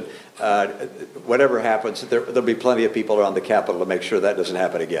election, whatever happens, there'll be plenty of people around the Capitol to make sure that doesn't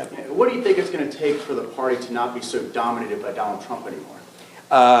happen again. What do you think it's going to take for the party to not be so dominated by Donald Trump anymore?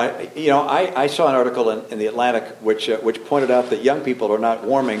 I saw an article in the Atlantic which pointed out that young people are not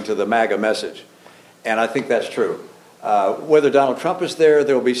warming to the MAGA message, and I think that's true. Whether Donald Trump is there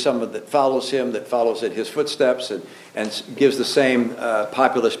will be someone that follows him, that follows in his footsteps and gives the same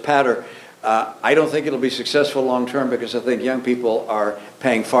populist patter. I don't think it'll be successful long term because I think young people are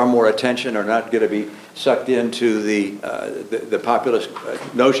paying far more attention, are not going to be sucked into the populist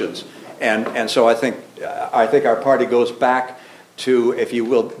notions, and so I think our party goes back to, if you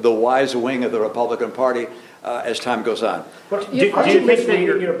will, the wise wing of the Republican Party as time goes on. Aren't you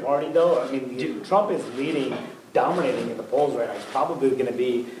misleading your party though? I mean, Trump is dominating in the polls right now. He's probably going to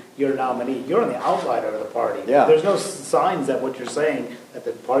be your nominee. You're on the outsider of the party. Yeah. There's no signs that what you're saying that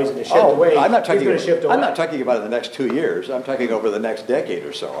the party's going to shift away. I'm not talking about in the next 2 years. I'm talking over the next decade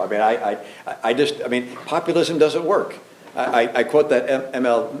or so. I mean, populism doesn't work. I quote that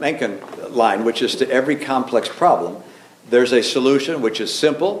M.L. Mencken line, which is, to every complex problem, there's a solution which is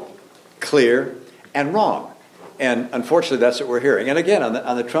simple, clear, and wrong. And unfortunately, that's what we're hearing. And again,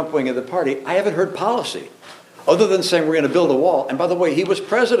 on the Trump wing of the party, I haven't heard policy other than saying we're going to build a wall. And by the way, he was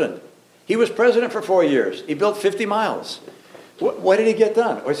president. He was president for 4 years. He built 50 miles. What did he get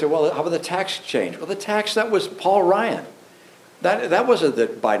done? I say, well, how about the tax change? Well, the tax, that was Paul Ryan. That wasn't the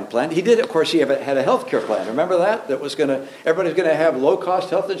Biden plan. He did, of course, he had a health care plan. Remember that? That was everybody's going to have low-cost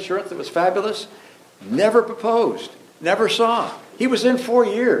health insurance that was fabulous. Never proposed. Never saw. He was in 4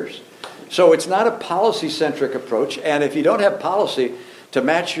 years. So it's not a policy-centric approach. And if you don't have policy, to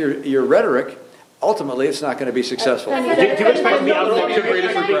match your rhetoric, ultimately it's not going to be successful. Do you expect to be out of your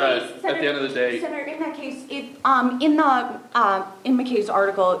greatest regret at the end of the day? Senator, in that case, in McKay's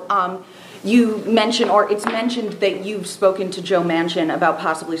article, you mention, or it's mentioned that you've spoken to Joe Manchin about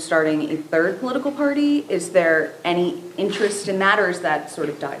possibly starting a third political party. Is there any interest in that, or is that sort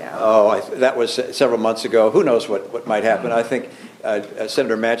of died out? Oh, that was several months ago. Who knows what might happen? I think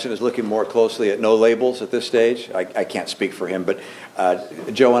Senator Manchin is looking more closely at no labels at this stage. I can't speak for him, but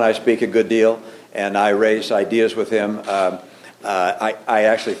Joe and I speak a good deal, and I raise ideas with him. I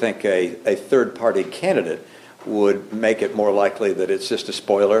actually think a third party candidate would make it more likely that it's just a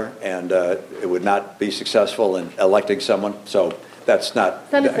spoiler and it would not be successful in electing someone. So that's not...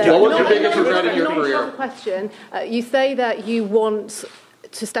 Senator, what was your biggest regret in your career? Question. You say that you want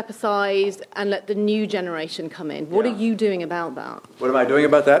to step aside and let the new generation come in. What are you doing about that? What am I doing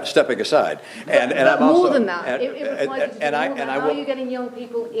about that? Stepping aside. And I'm more also, than that. It requires you to do more than that. How are you getting young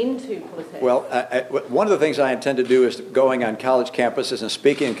people into politics? Well, one of the things I intend to do is going on college campuses and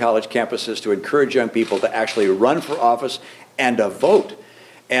speaking on college campuses to encourage young people to actually run for office and to vote.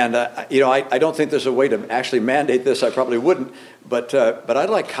 And, I don't think there's a way to actually mandate this. I probably wouldn't. But I'd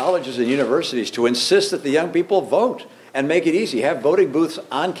like colleges and universities to insist that the young people vote and make it easy. Have voting booths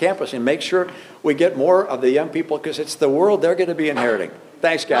on campus and make sure we get more of the young people, because it's the world they're going to be inheriting.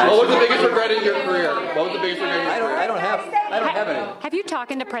 Thanks, guys. What was the biggest regret in your career? What was the biggest regret in your career? I don't have any. Have you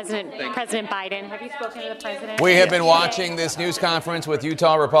talked to President Biden? Have you spoken to the president? We have been watching this news conference with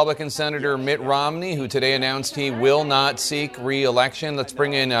Utah Republican Senator Mitt Romney, who today announced he will not seek re-election. Let's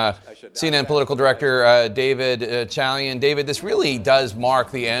bring in CNN political director David Chalian. David, this really does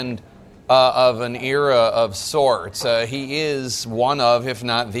mark the end of an era of sorts. He is one of, if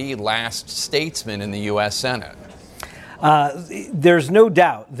not the last statesman in the U.S. Senate. There's no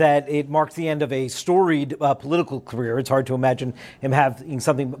doubt that it marks the end of a storied political career. It's hard to imagine him having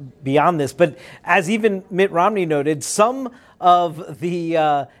something beyond this. But as even Mitt Romney noted, some of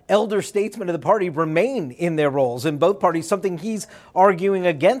the elder statesmen of the party remain in their roles in both parties, something he's arguing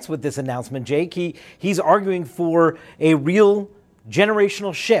against with this announcement, Jake. He's arguing for a real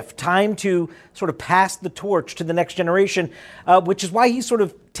generational shift, time to sort of pass the torch to the next generation, which is why he sort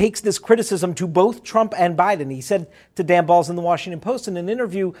of takes this criticism to both Trump and Biden. He said to Dan Balls in the Washington Post in an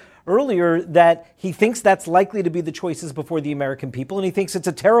interview earlier that he thinks that's likely to be the choices before the American people, and he thinks it's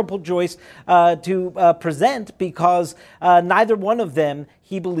a terrible choice to present because neither one of them,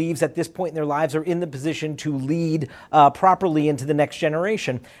 he believes at this point in their lives, are in the position to lead properly into the next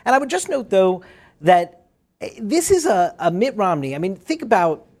generation. And I would just note, though, that this is a Mitt Romney. I mean, think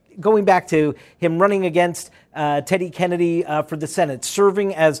about going back to him running against Teddy Kennedy for the Senate,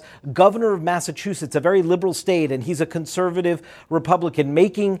 serving as governor of Massachusetts, a very liberal state, and he's a conservative Republican,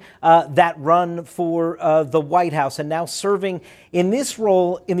 making that run for the White House, and now serving in this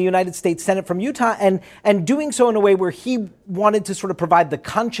role in the United States Senate from Utah, and doing so in a way where he wanted to sort of provide the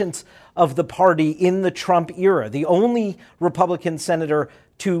conscience of the party in the Trump era, the only Republican senator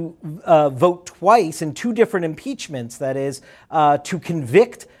to vote twice in two different impeachments, that is, to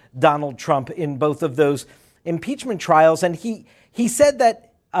convict Donald Trump in both of those impeachment trials. And he said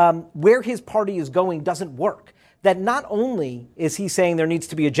that where his party is going doesn't work. That not only is he saying there needs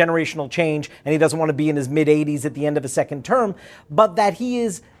to be a generational change and he doesn't want to be in his mid-80s at the end of a second term, but that he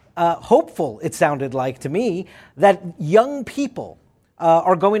is hopeful, it sounded like to me, that young people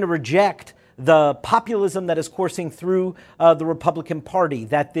are going to reject the populism that is coursing through the Republican Party,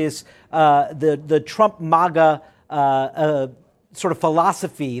 that this the Trump MAGA sort of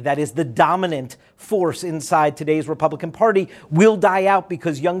philosophy that is the dominant force inside today's Republican Party will die out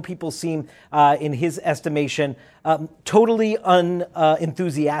because young people seem, in his estimation, totally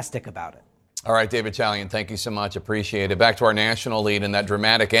unenthusiastic about it. All right, David Chalian, thank you so much. Appreciate it. Back to our national lead and that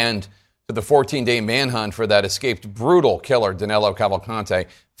dramatic end to the 14-day manhunt for that escaped brutal killer, Danilo Cavalcante.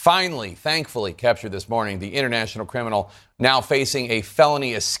 Finally, thankfully, captured this morning, the international criminal now facing a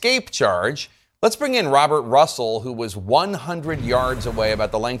felony escape charge. Let's bring in Robert Russell, who was 100 yards away,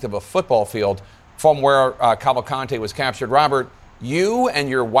 about the length of a football field, from where Cavalcante was captured. Robert, you and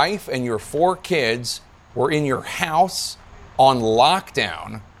your wife and your 4 kids were in your house on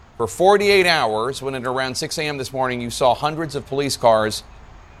lockdown for 48 hours when at around 6 a.m. this morning you saw hundreds of police cars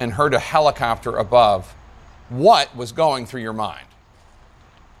and heard a helicopter above. What was going through your mind?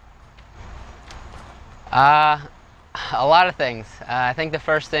 A lot of things. I think the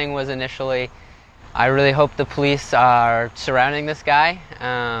first thing was initially, I really hope the police are surrounding this guy.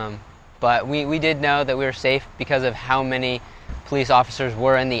 But we did know that we were safe because of how many police officers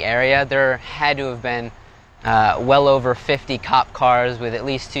were in the area. There had to have been well over 50 cop cars with at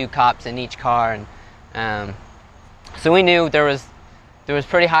least 2 cops in each car. And so we knew there was there was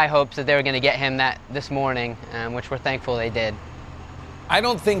pretty high hopes that they were going to get him this morning, which we're thankful they did. I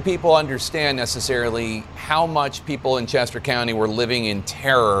don't think people understand necessarily how much people in Chester County were living in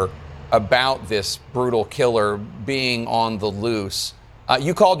terror about this brutal killer being on the loose.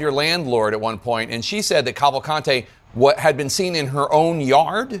 You called your landlord at one point, and she said that Cavalcante had been seen in her own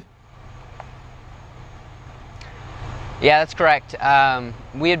yard? Yeah, that's correct.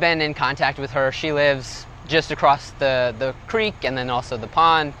 We had been in contact with her. She lives just across the creek and then also the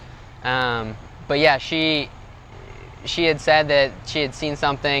pond. But yeah, she had said that she had seen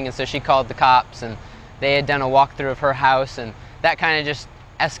something, and so she called the cops, and they had done a walkthrough of her house, and that kind of just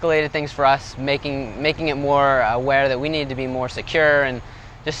escalated things for us, making it more aware that we needed to be more secure and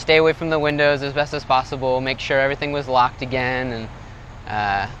just stay away from the windows as best as possible, make sure everything was locked again,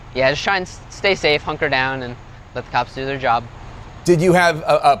 and just try and stay safe, hunker down, and let the cops do their job. Did you have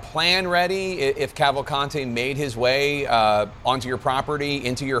a plan ready if Cavalcante made his way onto your property,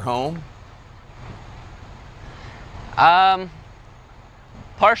 into your home?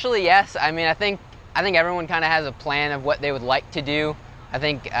 Partially, yes. I mean, I think everyone kind of has a plan of what they would like to do. I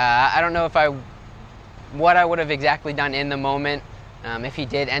think I don't know what I would have exactly done in the moment if he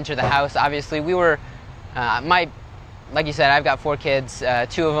did enter the house. Obviously, we were like you said, I've got 4 kids. 2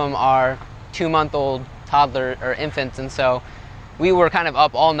 of them are 2-month-old toddler or infants, and so we were kind of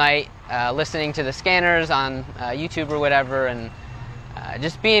up all night listening to the scanners on YouTube or whatever, and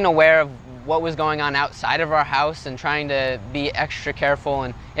just being aware of what was going on outside of our house and trying to be extra careful.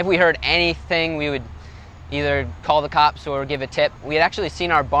 And if we heard anything, we would either call the cops or give a tip. We had actually seen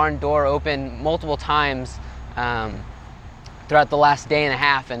our barn door open multiple times throughout the last day and a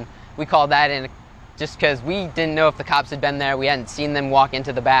half, and we called that in just because we didn't know if the cops had been there. We hadn't seen them walk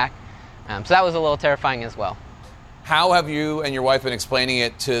into the back, so that was a little terrifying as well. How have you and your wife been explaining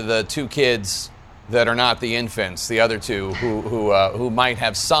it to the 2 kids that are not the infants, the other 2 who might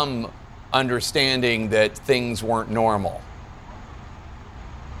have some understanding that things weren't normal?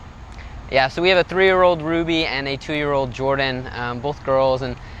 Yeah, so we have a 3-year-old Ruby and a 2-year-old Jordan, both girls,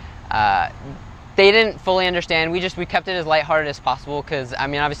 and they didn't fully understand. We kept it as lighthearted as possible because, I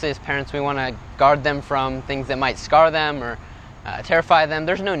mean, obviously as parents we want to guard them from things that might scar them or terrify them.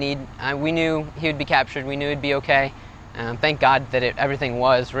 There's no need. We knew he would be captured. We knew he'd be okay. Thank God that everything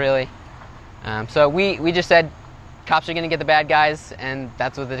was, really. So we just said, cops are going to get the bad guys, and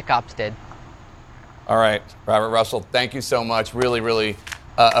that's what the cops did. All right, Robert Russell, thank you so much. Really, really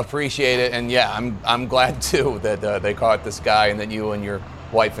appreciate it. And yeah, I'm glad too that they caught this guy and that you and your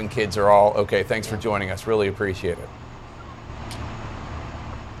wife and kids are all okay. Thanks for joining us. Really appreciate it.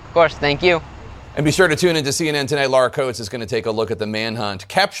 Of course, thank you. And be sure to tune into CNN tonight. Laura Coates is going to take a look at the manhunt,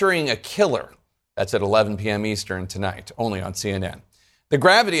 Capturing a Killer. That's at 11 p.m. Eastern tonight, only on CNN. The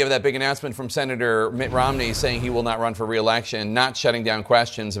gravity of that big announcement from Senator Mitt Romney saying he will not run for re-election, not shutting down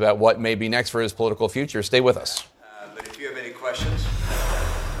questions about what may be next for his political future. Stay with us. But if you have any questions.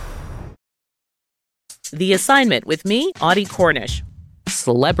 The Assignment with me, Audie Cornish.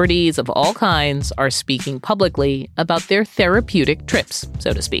 Celebrities of all kinds are speaking publicly about their therapeutic trips,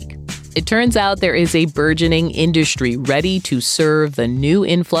 so to speak. It turns out there is a burgeoning industry ready to serve the new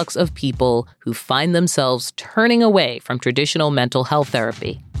influx of people who find themselves turning away from traditional mental health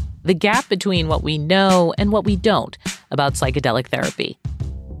therapy. The gap between what we know and what we don't about psychedelic therapy.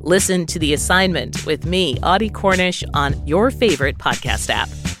 Listen to The Assignment with me, Audie Cornish, on your favorite podcast app.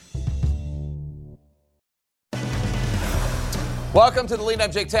 Welcome to the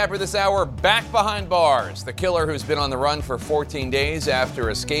lead-up. Jake Tapper this hour, back behind bars. The killer who's been on the run for 14 days after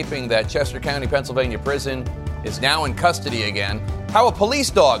escaping that Chester County, Pennsylvania prison is now in custody again. How a police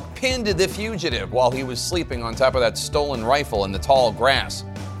dog pinned the fugitive while he was sleeping on top of that stolen rifle in the tall grass,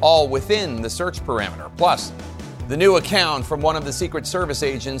 all within the search parameter. Plus, the new account from one of the Secret Service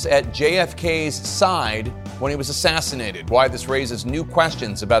agents at JFK's side when he was assassinated. Why this raises new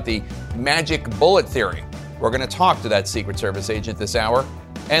questions about the magic bullet theory. We're going to talk to that Secret Service agent this hour.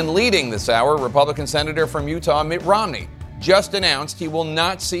 And leading this hour, Republican Senator from Utah, Mitt Romney, just announced he will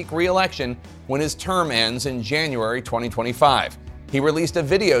not seek re-election when his term ends in January 2025. He released a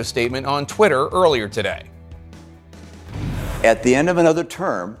video statement on Twitter earlier today. At the end of another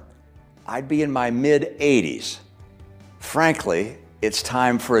term, I'd be in my mid-80s. Frankly, it's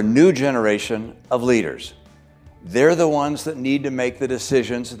time for a new generation of leaders. They're the ones that need to make the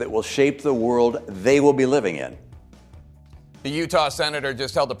decisions that will shape the world they will be living in. The Utah senator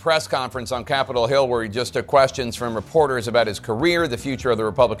just held a press conference on Capitol Hill where he just took questions from reporters about his career, the future of the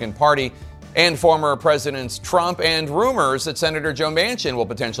Republican Party, and former Presidents Trump, and rumors that Senator Joe Manchin will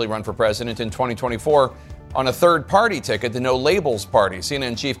potentially run for president in 2024 on a third-party ticket, the No Labels Party.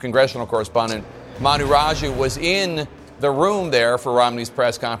 CNN chief congressional correspondent Manu Raju was in the room there for Romney's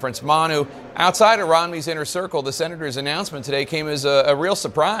press conference. Manu, outside of Romney's inner circle, the senator's announcement today came as a real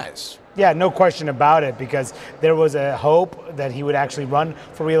surprise. Yeah, no question about it, because there was a hope that he would actually run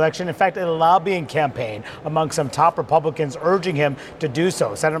for re-election. In fact, a lobbying campaign among some top Republicans urging him to do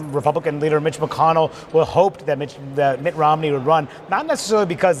so. Senate Republican leader Mitch McConnell hoped that Mitt Romney would run, not necessarily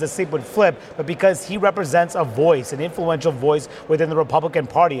because the seat would flip, but because he represents a voice, an influential voice within the Republican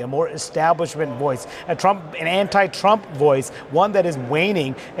Party, a more establishment voice, an anti-Trump voice, one that is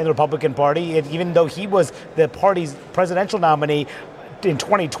waning in the Republican Party. Even though he was the party's presidential nominee in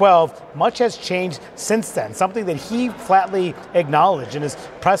 2012, much has changed since then, something that he flatly acknowledged in his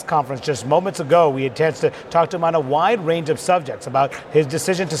press conference just moments ago. We had a chance to talk to him on a wide range of subjects about his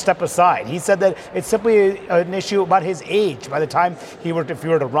decision to step aside. He said that it's simply an issue about his age. By the time if he were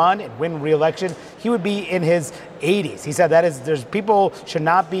to run and win re-election, he would be in his 80s. He said there's people should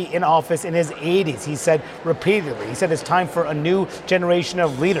not be in office in his 80s. He said repeatedly. He said it's time for a new generation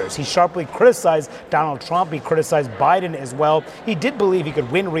of leaders. He sharply criticized Donald Trump. He criticized Biden as well. He did believe he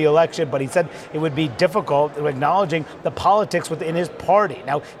could win re-election, but he said it would be difficult, acknowledging the politics within his party.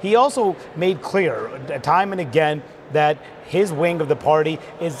 Now, he also made clear time and again that his wing of the party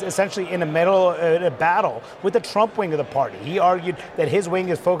is essentially in a battle with the Trump wing of the party. He argued that his wing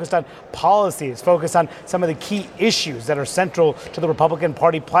is focused on policy, is focused on some of the key issues that are central to the Republican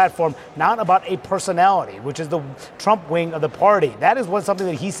Party platform, not about a personality, which is the Trump wing of the party. That is something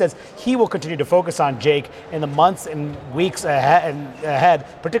that he says he will continue to focus on, Jake, in the months and weeks ahead,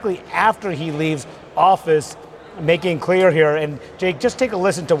 particularly after he leaves office, making clear here. And Jake, just take a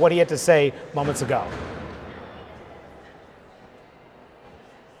listen to what he had to say moments ago.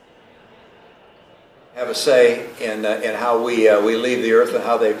 Have a say in how we leave the earth and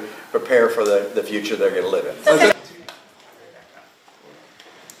how they prepare for the future they're going to live in.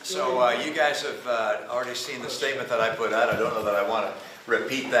 So you guys have already seen the statement that I put out. I don't know that I want to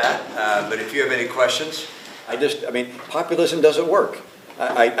repeat that, but if you have any questions. Populism doesn't work.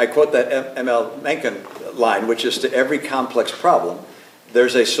 I quote that M.L. Mencken line, which is to every complex problem,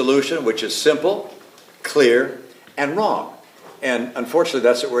 there's a solution which is simple, clear, and wrong. And unfortunately,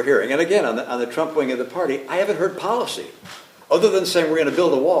 that's what we're hearing. And again, on the Trump wing of the party, I haven't heard policy other than saying we're going to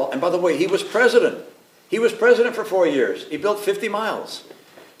build a wall. And by the way, he was president. He was president for 4 years. He built 50 miles.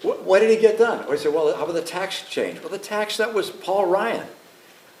 What did he get done? Or he said, well, how about the tax change? Well, the tax, that was Paul Ryan.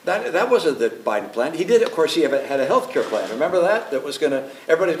 That wasn't the Biden plan. He did, of course, he had a health care plan. Remember that? That was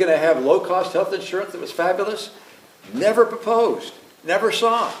everybody's going to have low-cost health insurance that was fabulous. Never proposed. Never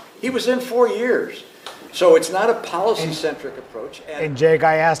saw. He was in 4 years. So it's not a policy-centric approach. And Jake,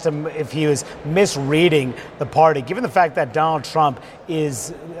 I asked him if he was misreading the party, given the fact that Donald Trump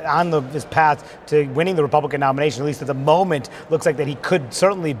is on his path to winning the Republican nomination, at least at the moment, looks like that he could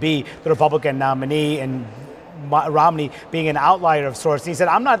certainly be the Republican nominee, and Romney being an outlier of sorts. He said,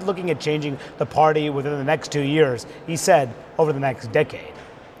 I'm not looking at changing the party within the next 2 years. He said, over the next decade.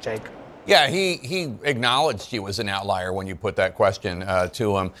 Jake? Yeah, he acknowledged he was an outlier when you put that question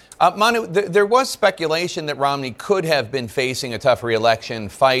to him. Manu, there was speculation that Romney could have been facing a tough re-election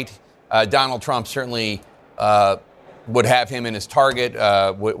fight. Donald Trump certainly would have him in his target,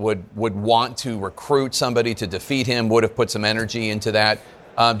 would want to recruit somebody to defeat him, would have put some energy into that.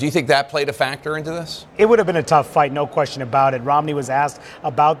 Do you think that played a factor into this? It would have been a tough fight, no question about it. Romney was asked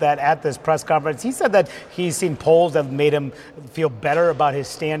about that at this press conference. He said that he's seen polls that made him feel better about his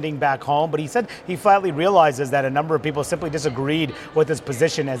standing back home, but he said he flatly realizes that a number of people simply disagreed with his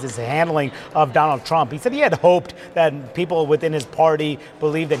position as his handling of Donald Trump. He said he had hoped that people within his party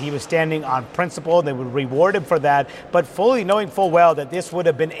believed that he was standing on principle and they would reward him for that, but fully knowing full well that this would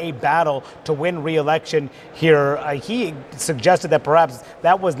have been a battle to win re-election here. He suggested that perhaps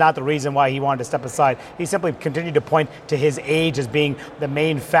that was not the reason why he wanted to step aside. He simply continued to point to his age as being the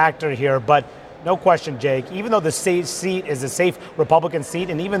main factor here. But no question, Jake, even though the seat is a safe Republican seat,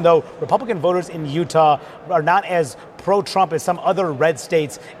 and even though Republican voters in Utah are not as pro-Trump as some other red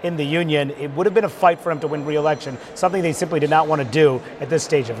states in the union, it would have been a fight for him to win re-election, something they simply did not want to do at this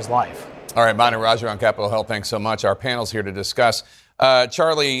stage of his life. All right, Manu Raja on Capitol Hill, thanks so much. Our panel's here to discuss.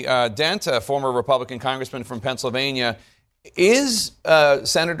 Charlie Dent, a former Republican congressman from Pennsylvania. Is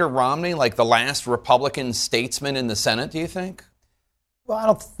Senator Romney like the last Republican statesman in the Senate, do you think? Well, I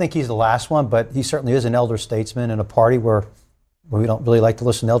don't think he's the last one, but he certainly is an elder statesman in a party where we don't really like to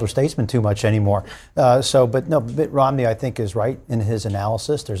listen to elder statesmen too much anymore. But Mitt Romney, I think, is right in his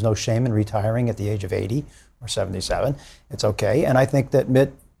analysis. There's no shame in retiring at the age of 80 or 77. It's okay. And I think that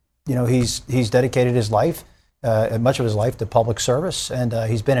Mitt, he's dedicated his life, much of his life, to public service. And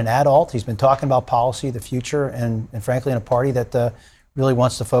he's been an adult. He's been talking about policy, the future, and frankly, in a party that really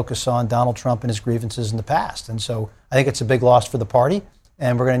wants to focus on Donald Trump and his grievances in the past. And so I think it's a big loss for the party,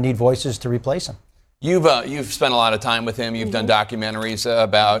 and we're going to need voices to replace him. You've spent a lot of time with him. You've done documentaries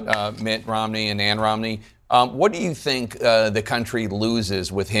about Mitt Romney and Ann Romney. What do you think the country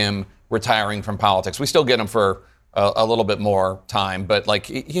loses with him retiring from politics? We still get him for a little bit more time, but like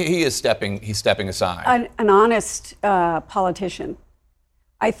he's stepping aside. An honest politician.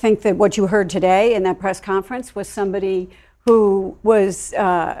 I think that what you heard today in that press conference was somebody who was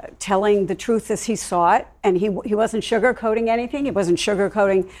telling the truth as he saw it, and he wasn't sugarcoating anything. He wasn't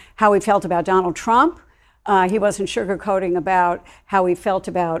sugarcoating how he felt about Donald Trump. He wasn't sugarcoating about how he felt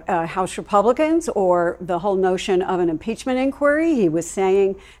about House Republicans or the whole notion of an impeachment inquiry. He was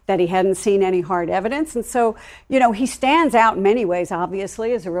saying that he hadn't seen any hard evidence. And so, he stands out in many ways,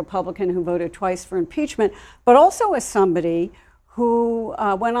 obviously, as a Republican who voted twice for impeachment, but also as somebody who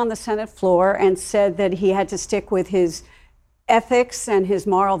went on the Senate floor and said that he had to stick with his ethics and his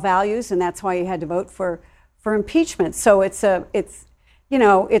moral values, and that's why he had to vote for impeachment. So it's a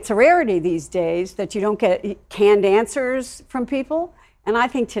rarity these days that you don't get canned answers from people. And I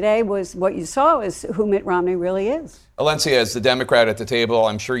think today was what you saw is who Mitt Romney really is. Alencia, as the Democrat at the table,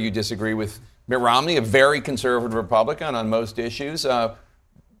 I'm sure you disagree with Mitt Romney, a very conservative Republican on most issues.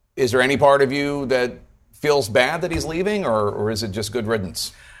 Is there any part of you that feels bad that he's leaving, or is it just good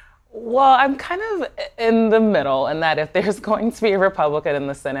riddance? Well, I'm kind of in the middle in that if there's going to be a Republican in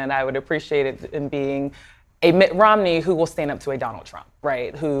the Senate, I would appreciate it in being a Mitt Romney who will stand up to a Donald Trump,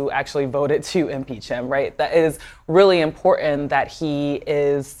 right, who actually voted to impeach him, right? That is really important that he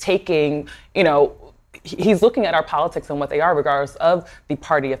is taking, he's looking at our politics and what they are regardless of the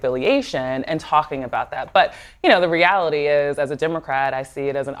party affiliation and talking about that. But, the reality is, as a Democrat, I see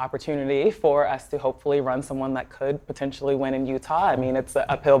it as an opportunity for us to hopefully run someone that could potentially win in Utah. I mean, it's an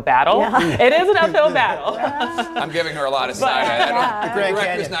uphill battle. Yeah. It is an uphill battle. I'm giving her a lot of side-eye. The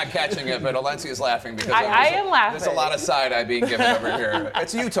director's not catching it, but Alencia's laughing because I am laughing. There's a lot of side-eye being given over here.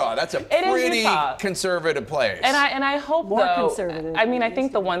 It's Utah. That's a pretty conservative place. And I hope, conservative. I mean, I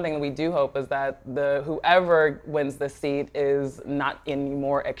think the one thing that we do hope is that whoever wins this seat is not any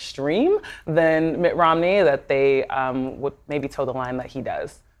more extreme than Mitt Romney, that they would maybe toe the line that he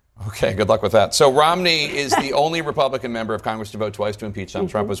does. Okay, good luck with that. So Romney is the only Republican member of Congress to vote twice to impeach Donald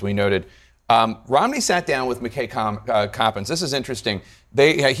Trump, as we noted. Romney sat down with McKay Coppins. This is interesting.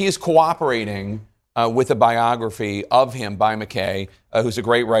 He is cooperating with a biography of him by McKay, who's a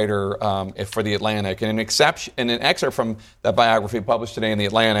great writer for The Atlantic. And in an excerpt from that biography published today in The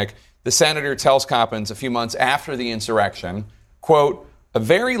Atlantic, the senator tells Coppins a few months after the insurrection, quote, "A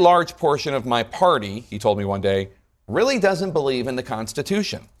very large portion of my party," he told me one day, "really doesn't believe in the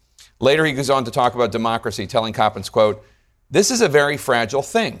Constitution." Later, he goes on to talk about democracy, telling Coppins, quote, "This is a very fragile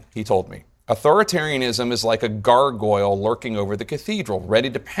thing," he told me. "Authoritarianism is like a gargoyle lurking over the cathedral, ready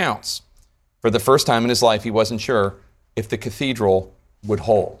to pounce." For the first time in his life, he wasn't sure if the cathedral would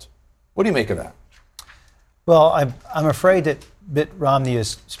hold. What do you make of that? Well, I'm afraid that Mitt Romney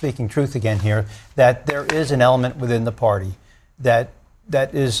is speaking truth again here, that there is an element within the party that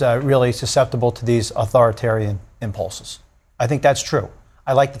is really susceptible to these authoritarian impulses. I think that's true.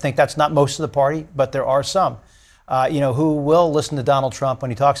 I like to think that's not most of the party, but there are some, who will listen to Donald Trump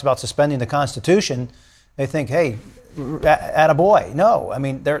when he talks about suspending the Constitution. They think, hey, attaboy. No, I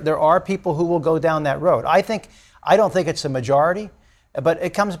mean, there are people who will go down that road. I don't think it's a majority. But it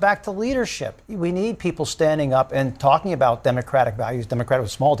comes back to leadership. We need people standing up and talking about democratic values, democratic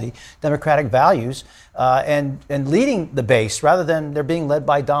with small d, democratic values, and leading the base rather than they're being led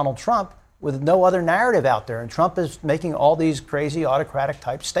by Donald Trump with no other narrative out there. And Trump is making all these crazy autocratic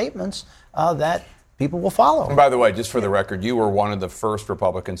type statements that people will follow. And by the way, just for the record, you were one of the first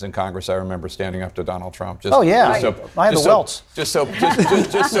Republicans in Congress I remember standing up to Donald Trump. I had the welts. Just so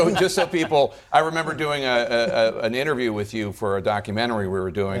people, I remember doing an interview with you for a documentary we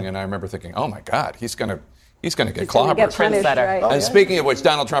were doing, and I remember thinking, oh my God, he's going to get clobbered. Right. And speaking of which,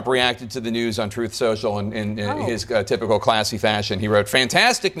 Donald Trump reacted to the news on Truth Social in his typical classy fashion. He wrote,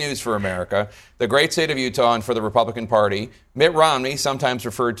 "Fantastic news for America, the great state of Utah, and for the Republican Party. Mitt Romney, sometimes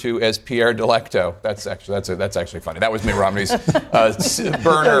referred to as Pierre Delecto." That's actually funny. That was Mitt Romney's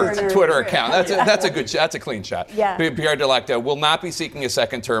burner Twitter account. That's a clean shot. Yeah. Pierre Delecto will not be seeking a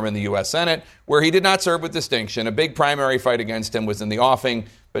second term in the U.S. Senate, where he did not serve with distinction. A big primary fight against him was in the offing,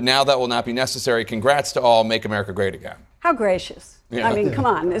 but now that will not be necessary. Congrats to all. Make America great again. How gracious. Yeah. I mean, come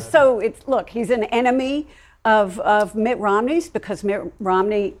on. So look, he's an enemy of Mitt Romney's because Mitt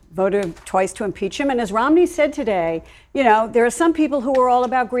Romney voted twice to impeach him. And as Romney said today, there are some people who are all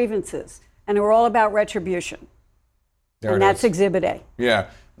about grievances and who are all about retribution. And that's Exhibit A. Yeah.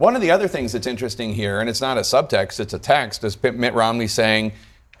 One of the other things that's interesting here, and it's not a subtext, it's a text, is Mitt Romney saying,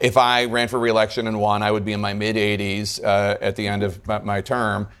 if I ran for re-election and won, I would be in my mid-80s at the end of my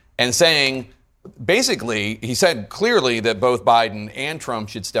term, and saying, basically, he said clearly that both Biden and Trump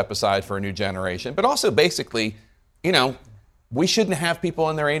should step aside for a new generation, but also basically, we shouldn't have people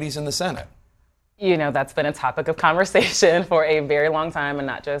in their 80s in the Senate. That's been a topic of conversation for a very long time, and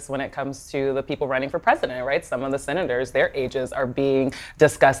not just when it comes to the people running for president, right? Some of the senators, their ages are being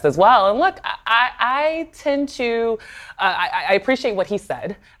discussed as well. And look, I tend to, I appreciate what he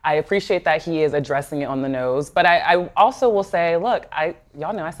said. I appreciate that he is addressing it on the nose. But I also will say, look,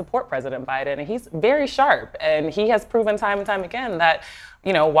 y'all know I support President Biden, and he's very sharp. And he has proven time and time again that,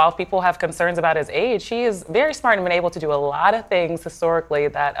 while people have concerns about his age, he is very smart and been able to do a lot of things historically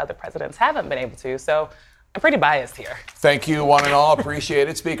that other presidents haven't been able to. So I'm pretty biased here. Thank you, one and all. Appreciate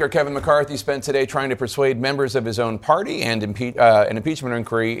it. Speaker Kevin McCarthy spent today trying to persuade members of his own party and an impeachment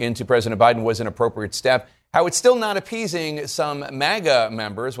inquiry into President Biden was an appropriate step. How it's still not appeasing some MAGA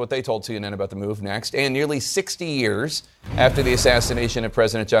members, what they told CNN about the move next. And nearly 60 years after the assassination of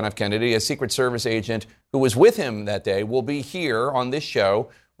President John F. Kennedy, a Secret Service agent who was with him that day will be here on this show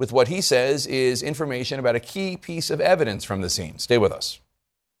with what he says is information about a key piece of evidence from the scene. Stay with us.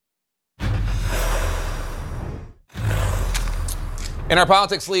 In our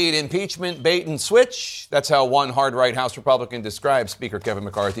politics lead, impeachment bait and switch. That's how one hard-right House Republican describes Speaker Kevin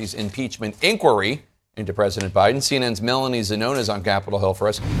McCarthy's impeachment inquiry into President Biden. CNN's Melanie Zanona is on Capitol Hill for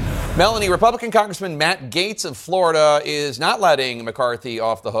us. Melanie, Republican Congressman Matt Gaetz of Florida is not letting McCarthy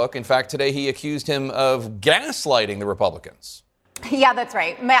off the hook. In fact, today he accused him of gaslighting the Republicans. Yeah, that's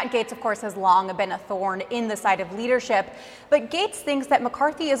right. Matt Gaetz, of course, has long been a thorn in the side of leadership. But Gaetz thinks that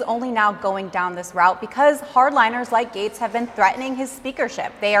McCarthy is only now going down this route because hardliners like Gaetz have been threatening his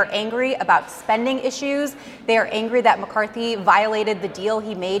speakership. They are angry about spending issues. They are angry that McCarthy violated the deal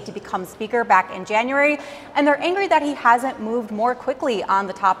he made to become speaker back in January. And they're angry that he hasn't moved more quickly on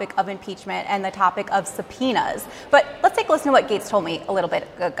the topic of impeachment and the topic of subpoenas. But let's take a listen to what Gaetz told me a little bit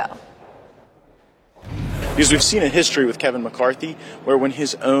ago. Because we've seen a history with Kevin McCarthy where when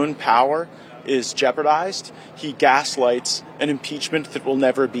his own power is jeopardized, he gaslights an impeachment that will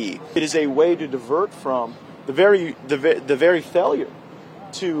never be. It is a way to divert from the very failure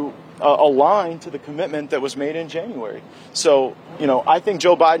to align to the commitment that was made in January. So, I think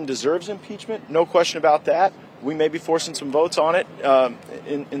Joe Biden deserves impeachment, no question about that. We may be forcing some votes on it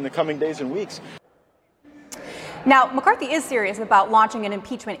in the coming days and weeks. Now, McCarthy is serious about launching an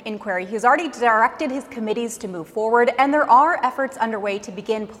impeachment inquiry. He's already directed his committees to move forward, and there are efforts underway to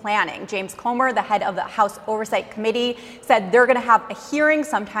begin planning. James Comer, the head of the House Oversight Committee, said they're going to have a hearing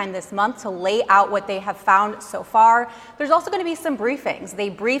sometime this month to lay out what they have found so far. There's also going to be some briefings. They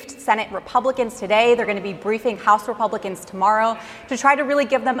briefed Senate Republicans today. They're going to be briefing House Republicans tomorrow to try to really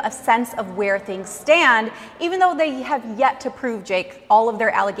give them a sense of where things stand, even though they have yet to prove, Jake, all of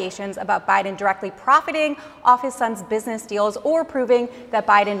their allegations about Biden directly profiting off his son's business deals or proving that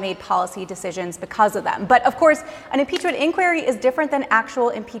Biden made policy decisions because of them. But of course, an impeachment inquiry is different than actual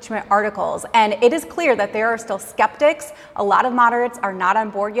impeachment articles. And it is clear that there are still skeptics. A lot of moderates are not on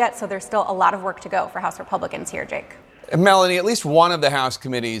board yet. So there's still a lot of work to go for House Republicans here, Jake. Melanie, at least one of the House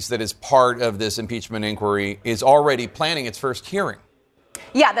committees that is part of this impeachment inquiry is already planning its first hearing.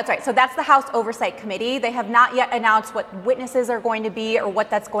 Yeah, that's right. So that's the House Oversight Committee. They have not yet announced what witnesses are going to be or what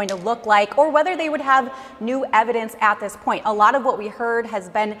that's going to look like or whether they would have new evidence at this point. A lot of what we heard has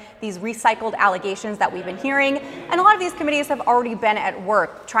been these recycled allegations that we've been hearing. And a lot of these committees have already been at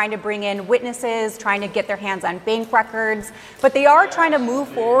work trying to bring in witnesses, trying to get their hands on bank records. But they are trying to move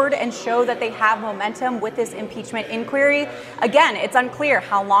forward and show that they have momentum with this impeachment inquiry. Again, it's unclear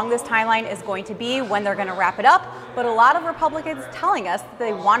how long this timeline is going to be, when they're going to wrap it up. But a lot of Republicans telling us that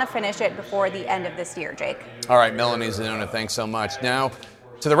they want to finish it before the end of this year, Jake. All right, Melanie Zanona, thanks so much. Now,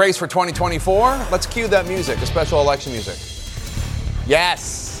 to the race for 2024. Let's cue that music, the special election music.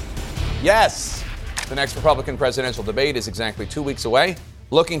 Yes. Yes. The next Republican presidential debate is exactly 2 weeks away.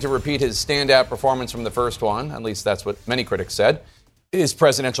 Looking to repeat his standout performance from the first one, at least that's what many critics said, is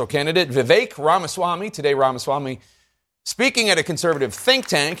presidential candidate Vivek Ramaswamy. Today, Ramaswamy speaking at a conservative think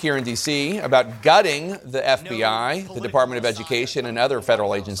tank here in D.C. about gutting the FBI, the Department of Education, and other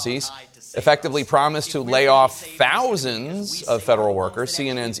federal agencies, effectively promised to lay off thousands of federal workers.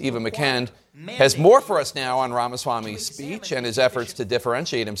 CNN's Eva McKend has more for us now on Ramaswamy's speech and his efforts to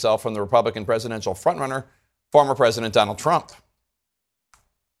differentiate himself from the Republican presidential frontrunner, former President Donald Trump.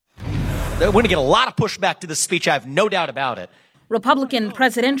 We're going to get a lot of pushback to this speech, I have no doubt about it. Republican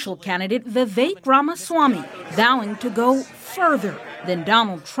presidential candidate Vivek Ramaswamy vowing to go further than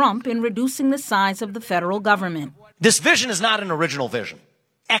Donald Trump in reducing the size of the federal government. This vision is not an original vision.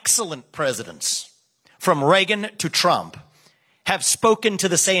 excellent presidents, from Reagan to Trump, have spoken to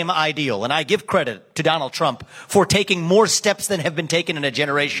the same ideal. And I give credit to Donald Trump for taking more steps than have been taken in a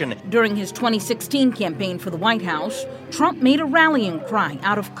generation. During his 2016 campaign for the White House, Trump made a rallying cry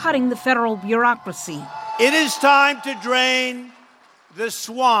out of cutting the federal bureaucracy. It is time to drain the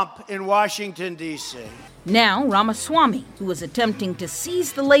swamp in Washington, D.C. Now, Ramaswamy, who is attempting to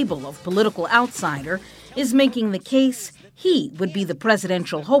seize the label of political outsider, is making the case he would be the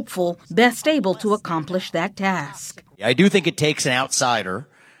presidential hopeful best able to accomplish that task. I do think it takes an outsider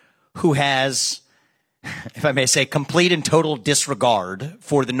who has, if I may say, complete and total disregard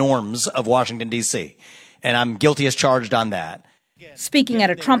for the norms of Washington, D.C. And I'm guilty as charged on that. Speaking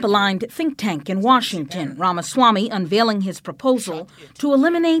at a Trump-aligned think tank in Washington, Ramaswamy unveiling his proposal to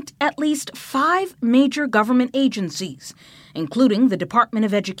eliminate at least 5 major government agencies, including the Department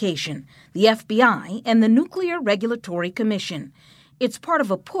of Education, the FBI, and the Nuclear Regulatory Commission. It's part of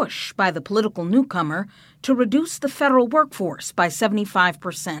a push by the political newcomer to reduce the federal workforce by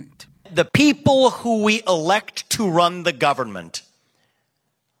 75%. The people who we elect to run the government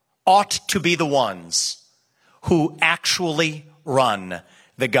ought to be the ones who actually run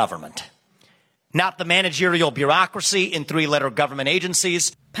the government, not the managerial bureaucracy in 3-letter government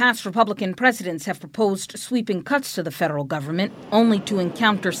agencies. Past Republican presidents have proposed sweeping cuts to the federal government, only to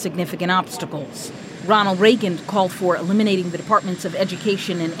encounter significant obstacles. Ronald Reagan called for eliminating the Departments of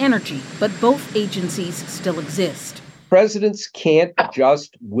Education and Energy, but both agencies still exist. Presidents can't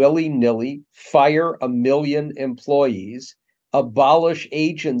just willy-nilly fire 1 million employees, abolish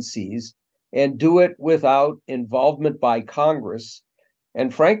agencies, and do it without involvement by Congress.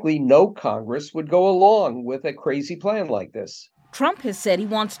 And frankly, no Congress would go along with a crazy plan like this. Trump has said he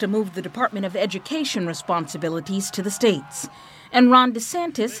wants to move the Department of Education responsibilities to the states. And Ron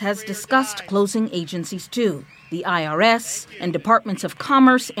DeSantis has discussed closing agencies too, the IRS and Departments of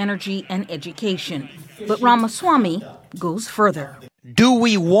Commerce, Energy, and Education. But Ramaswamy goes further. Do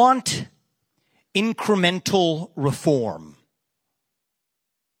we want incremental reform?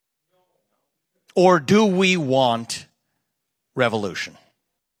 Or do we want revolution?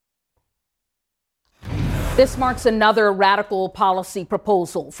 This marks another radical policy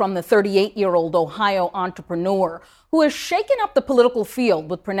proposal from the 38-year-old Ohio entrepreneur who has shaken up the political field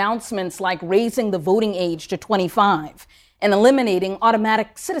with pronouncements like raising the voting age to 25 and eliminating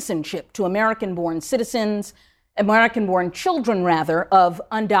automatic citizenship to American-born children, of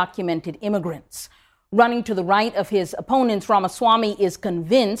undocumented immigrants. Running to the right of his opponents, Ramaswamy is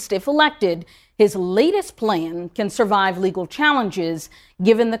convinced, if elected, his latest plan can survive legal challenges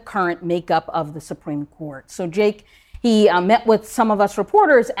given the current makeup of the Supreme Court. So, Jake, he met with some of us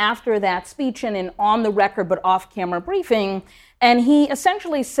reporters after that speech in an on-the-record but off-camera briefing, and he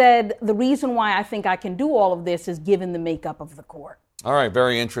essentially said, the reason why I think I can do all of this is given the makeup of the court. All right,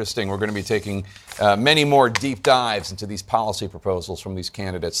 very interesting. We're going to be taking many more deep dives into these policy proposals from these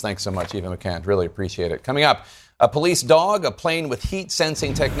candidates. Thanks so much, Eva McCann. Really appreciate it. Coming up, a police dog, a plane with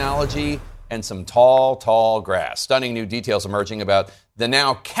heat-sensing technology, and some tall grass. Stunning new details emerging about the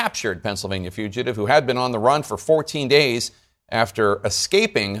now captured Pennsylvania fugitive who had been on the run for 14 days after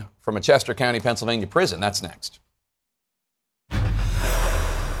escaping from a Chester County, Pennsylvania prison. That's next.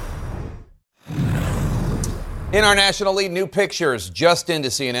 In our national lead, new pictures just into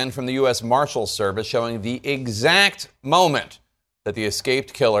CNN from the U.S. Marshals Service showing the exact moment that the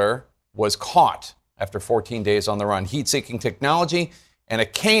escaped killer was caught after 14 days on the run. Heat-seeking technology and a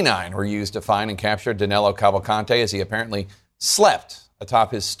canine were used to find and capture Danilo Cavalcante as he apparently slept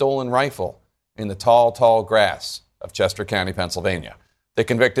atop his stolen rifle in the tall grass of Chester County, Pennsylvania. The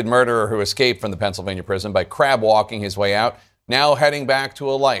convicted murderer who escaped from the Pennsylvania prison by crab walking his way out, now heading back to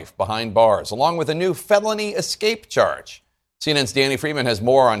a life behind bars, along with a new felony escape charge. CNN's Danny Freeman has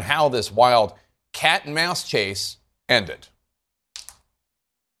more on how this wild cat and mouse chase ended.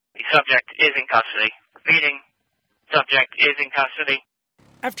 The subject is in custody. Repeating, subject is in custody.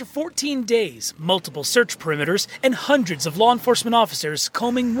 After 14 days, multiple search perimeters, and hundreds of law enforcement officers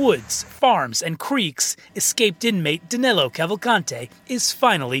combing woods, farms, and creeks, escaped inmate Danilo Cavalcante is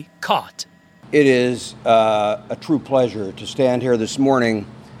finally caught. It is a true pleasure to stand here this morning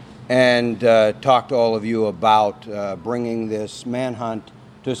and talk to all of you about bringing this manhunt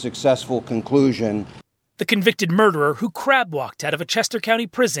to a successful conclusion. The convicted murderer who crab-walked out of a Chester County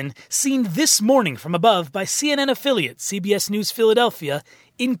prison, seen this morning from above by CNN affiliate CBS News Philadelphia,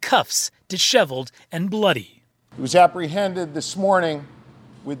 in cuffs, disheveled, and bloody. He was apprehended this morning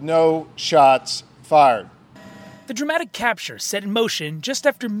with no shots fired. The dramatic capture set in motion just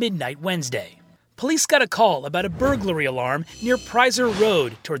after midnight Wednesday. Police got a call about a burglary alarm near Prizer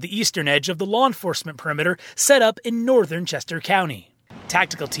Road toward the eastern edge of the law enforcement perimeter set up in northern Chester County.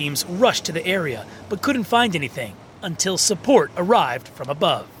 Tactical teams rushed to the area but couldn't find anything until support arrived from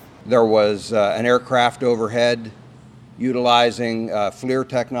above. There was an aircraft overhead utilizing FLIR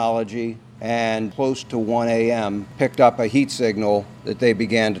technology, and close to 1 a.m. picked up a heat signal that they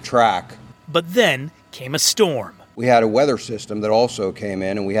began to track. But then came a storm. We had a weather system that also came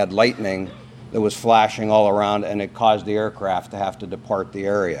in, and we had lightning that was flashing all around, and it caused the aircraft to have to depart the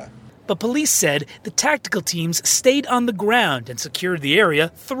area. But police said the tactical teams stayed on the ground and secured the area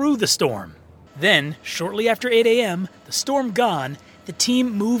through the storm. Then, shortly after 8 a.m., the storm gone, the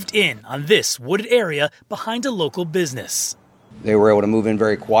team moved in on this wooded area behind a local business. They were able to move in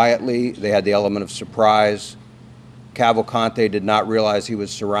very quietly. They had the element of surprise. Cavalcante did not realize he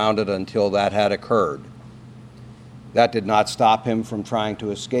was surrounded until that had occurred. That did not stop him from trying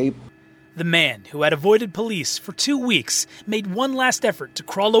to escape. The man, who had avoided police for 2 weeks, made one last effort to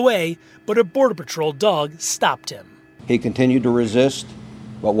crawl away, but a Border Patrol dog stopped him. He continued to resist,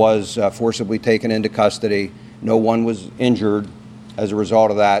 but was forcibly taken into custody. No one was injured as a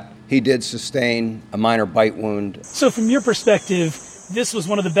result of that. He did sustain a minor bite wound. So from your perspective, this was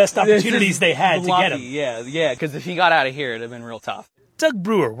one of the best opportunities they had to get him. Yeah, because if he got out of here, it'd have been real tough. Doug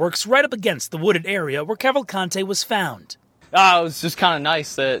Brewer works right up against the wooded area where Cavalcante was found. It was just kind of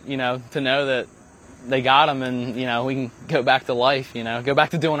nice that, to know that they got him and, we can go back to life, go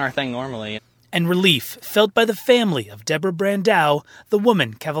back to doing our thing normally. And relief felt by the family of Deborah Brandau, the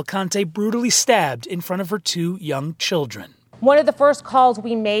woman Cavalcante brutally stabbed in front of her 2 young children. One of the first calls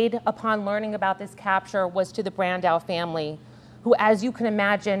we made upon learning about this capture was to the Brandau family, who, as you can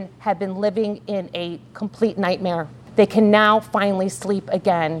imagine, had been living in a complete nightmare. They can now finally sleep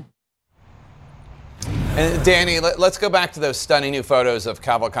again. And Danny, let's go back to those stunning new photos of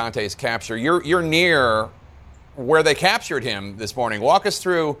Cavalcante's capture. You're near where they captured him this morning. Walk us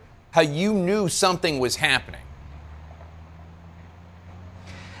through how you knew something was happening.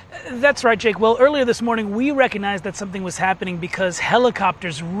 That's right, Jake. Well, earlier this morning, we recognized that something was happening because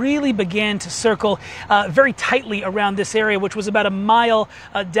helicopters really began to circle very tightly around this area, which was about a mile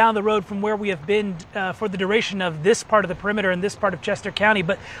down the road from where we have been for the duration of this part of the perimeter and this part of Chester County.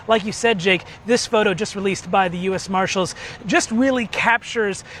 But like you said, Jake, this photo just released by the U.S. Marshals just really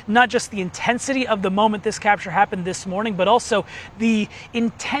captures not just the intensity of the moment this capture happened this morning, but also the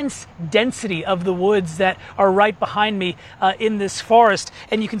intense density of the woods that are right behind me in this forest.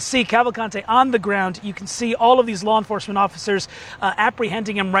 And you can see Cavalcante on the ground. You can see all of these law enforcement officers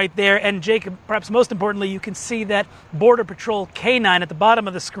apprehending him right there. And Jake, perhaps most importantly, you can see that Border Patrol K9 at the bottom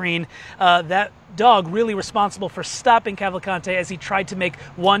of the screen. That dog really responsible for stopping Cavalcante as he tried to make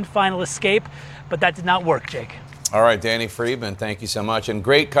one final escape. But that did not work, Jake. All right, Danny Friedman, thank you so much. And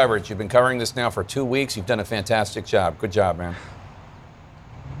great coverage. You've been covering this now for 2 weeks. You've done a fantastic job. Good job, man.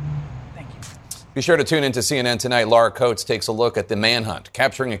 Be sure to tune in to CNN tonight. Laura Coates takes a look at the manhunt,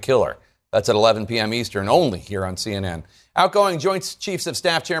 capturing a killer. That's at 11 p.m. Eastern, only here on CNN. Outgoing Joint Chiefs of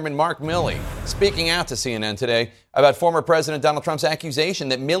Staff Chairman Mark Milley speaking out to CNN today about former President Donald Trump's accusation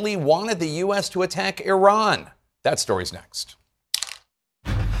that Milley wanted the U.S. to attack Iran. That story's next.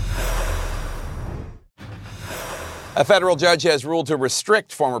 A federal judge has ruled to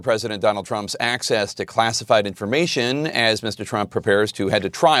restrict former President Donald Trump's access to classified information as Mr. Trump prepares to head to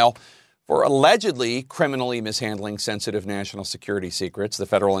trial for allegedly criminally mishandling sensitive national security secrets. The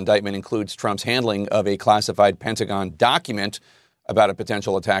federal indictment includes Trump's handling of a classified Pentagon document about a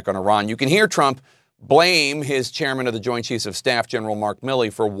potential attack on Iran. You can hear Trump blame his chairman of the Joint Chiefs of Staff, General Mark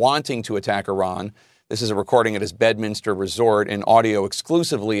Milley, for wanting to attack Iran. This is a recording at his Bedminster resort and audio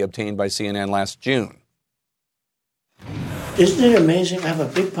exclusively obtained by CNN last June. Isn't it amazing? I have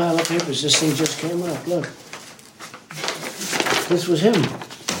a big pile of papers. This thing just came up. Look. This was him.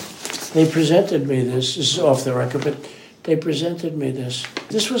 They presented me this. This is off the record, but they presented me this.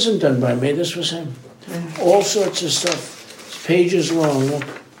 This wasn't done by me. This was him. All sorts of stuff. It's pages long. Look.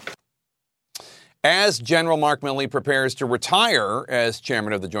 As General Mark Milley prepares to retire as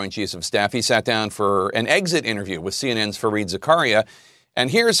chairman of the Joint Chiefs of Staff, he sat down for an exit interview with CNN's Fareed Zakaria.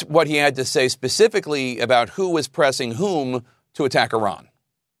 And here's what he had to say specifically about who was pressing whom to attack Iran.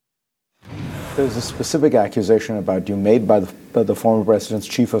 There's a specific accusation about you made by the former president's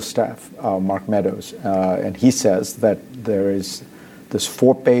chief of staff, Mark Meadows, and he says that there is this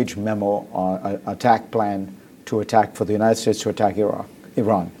 4-page memo on an attack plan to attack for the United States to attack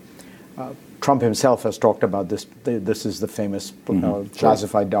Iran. Trump himself has talked about this. This is the famous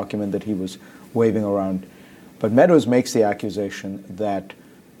classified document that he was waving around. But Meadows makes the accusation that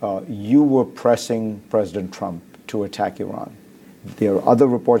you were pressing President Trump to attack Iran. There are other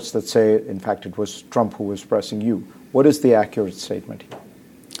reports that say, in fact, it was Trump who was pressing you. What is the accurate statement here?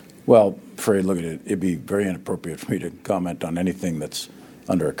 Well, Freddie, look at it. It'd be very inappropriate for me to comment on anything that's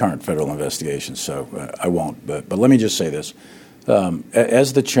under a current federal investigation, so I won't. But let me just say this.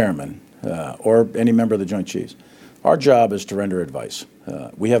 As the chairman or any member of the Joint Chiefs, our job is to render advice.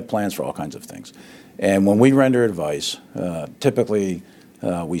 We have plans for all kinds of things. And when we render advice, typically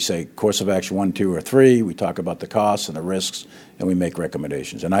we say course of action 1, 2, or 3. We talk about the costs and the risks, and we make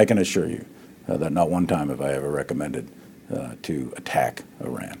recommendations. And I can assure you that not one time have I ever recommended to attack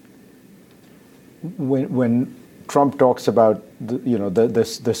Iran. When Trump talks about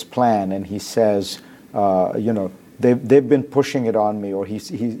this plan, and he says, they've been pushing it on me, or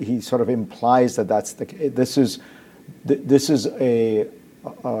he sort of implies that that's this is a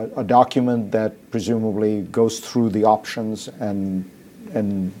document that presumably goes through the options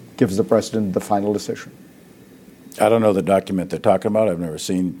and gives the president the final decision. I don't know the document they're talking about. I've never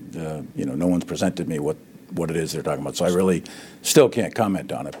seen. No one's presented me what it is they're talking about, so I really still can't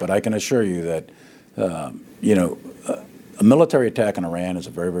comment on it. But I can assure you that a military attack on Iran is a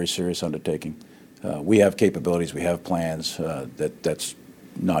very, very serious undertaking. We have capabilities, we have plans. That's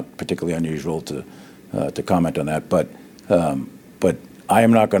not particularly unusual to comment on that. But I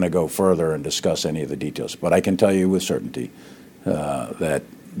am not going to go further and discuss any of the details. But I can tell you with certainty that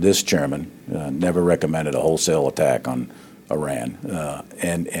this chairman never recommended a wholesale attack on Iran,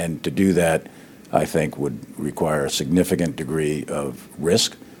 and to do that, I think, would require a significant degree of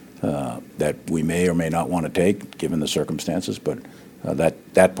risk that we may or may not want to take, given the circumstances. But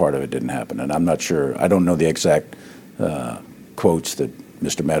that part of it didn't happen, and I'm not sure. I don't know the exact quotes that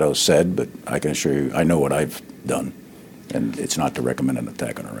Mr. Meadows said, but I can assure you, I know what I've done, and it's not to recommend an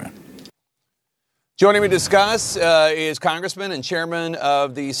attack on Iran. Joining me to discuss is Congressman and Chairman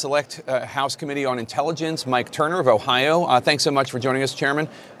of the Select House Committee on Intelligence, Mike Turner of Ohio. Thanks so much for joining us, Chairman.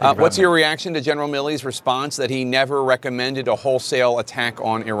 What's your reaction to General Milley's response that he never recommended a wholesale attack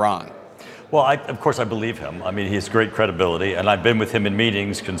on Iran? Well, of course, I believe him. I mean, he has great credibility, and I've been with him in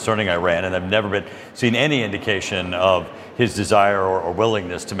meetings concerning Iran, and I've never seen any indication of his desire or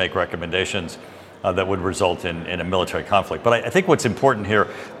willingness to make recommendations that would result in a military conflict. But I think what's important here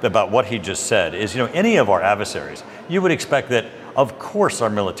about what he just said is, any of our adversaries, you would expect that, of course, our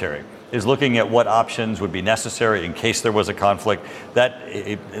military is looking at what options would be necessary in case there was a conflict. That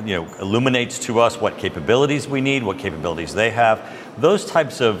illuminates to us what capabilities we need, what capabilities they have. Those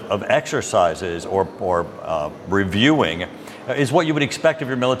types of exercises or reviewing is what you would expect of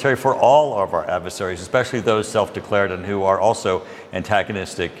your military for all of our adversaries, especially those self-declared and who are also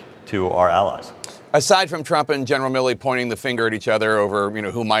antagonistic to our allies. Aside from Trump and General Milley pointing the finger at each other over,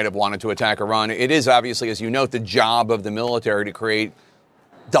 who might have wanted to attack Iran, it is obviously, as you note, the job of the military to create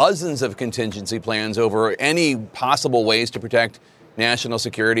dozens of contingency plans over any possible ways to protect national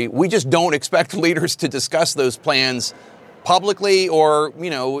security. We just don't expect leaders to discuss those plans publicly or,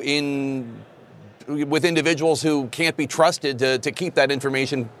 with individuals who can't be trusted to keep that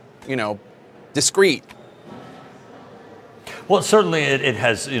information, discreet. Well, certainly it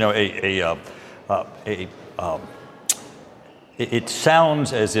has, it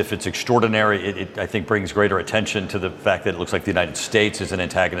sounds as if it's extraordinary. It, I think, brings greater attention to the fact that it looks like the United States is an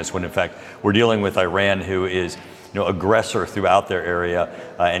antagonist when, in fact, we're dealing with Iran, who is aggressor throughout their area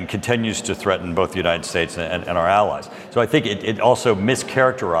and continues to threaten both the United States and our allies. So I think it also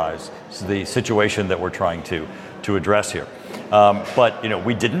mischaracterizes the situation that we're trying to address here. But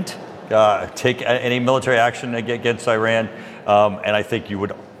we didn't take any military action against Iran, and I think you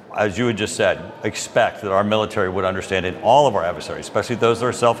would, as you had just said, expect that our military would understand in all of our adversaries, especially those that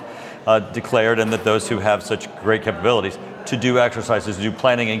are self-declared and that those who have such great capabilities, to do exercises, to do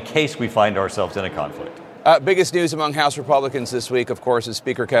planning in case we find ourselves in a conflict. Biggest news among House Republicans this week, of course, is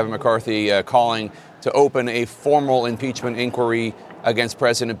Speaker Kevin McCarthy calling to open a formal impeachment inquiry against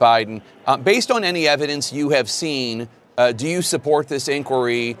President Biden. Based on any evidence you have seen, do you support this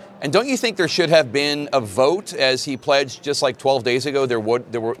inquiry? And don't you think there should have been a vote, as he pledged just like 12 days ago there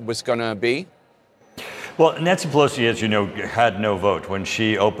was going to be? Well, Nancy Pelosi, as you know, had no vote when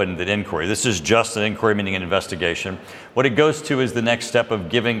she opened the inquiry. This is just an inquiry, meaning an investigation. What it goes to is the next step of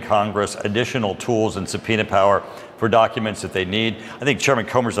giving Congress additional tools and subpoena power for documents that they need. I think Chairman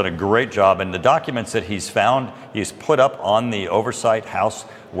Comer's done a great job, and the documents that he's found, he's put up on the Oversight House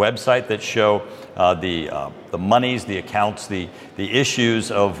website that show the monies, the accounts, the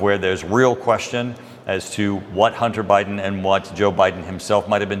issues of where there's real question as to what Hunter Biden and what Joe Biden himself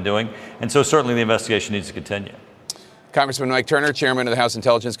might have been doing. And so certainly the investigation needs to continue. Congressman Mike Turner, Chairman of the House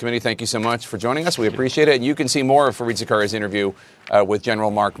Intelligence Committee, thank you so much for joining us. We appreciate it. And you can see more of Fareed Zakaria's interview with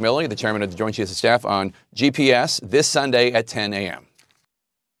General Mark Milley, the Chairman of the Joint Chiefs of Staff, on GPS this Sunday at 10 a.m.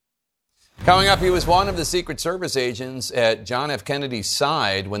 Coming up, he was one of the Secret Service agents at John F. Kennedy's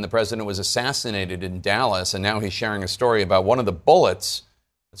side when the president was assassinated in Dallas, and now he's sharing a story about one of the bullets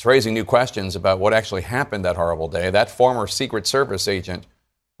It's raising new questions about what actually happened that horrible day. That former Secret Service agent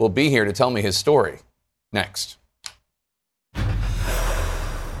will be here to tell me his story next.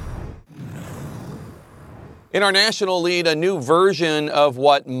 In our national lead, a new version of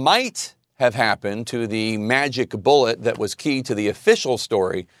what might have happened to the magic bullet that was key to the official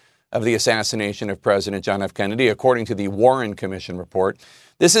story of the assassination of President John F. Kennedy, according to the Warren Commission report.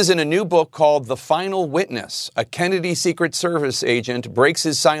 This is in a new book called The Final Witness. A Kennedy Secret Service agent breaks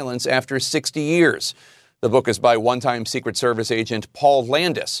his silence after 60 years. The book is by one-time Secret Service agent Paul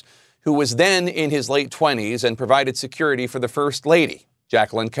Landis, who was then in his late 20s and provided security for the First Lady,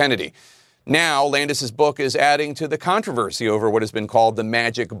 Jacqueline Kennedy. Now, Landis's book is adding to the controversy over what has been called the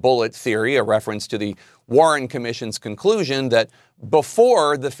magic bullet theory, a reference to the Warren Commission's conclusion that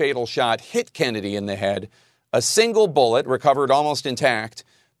before the fatal shot hit Kennedy in the head, a single bullet, recovered almost intact,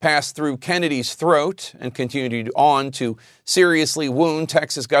 passed through Kennedy's throat and continued on to seriously wound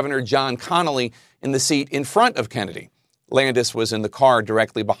Texas Governor John Connally in the seat in front of Kennedy. Landis was in the car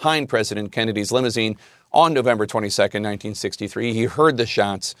directly behind President Kennedy's limousine on November 22, 1963. He heard the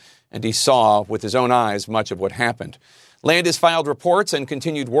shots and he saw with his own eyes much of what happened. Landis filed reports and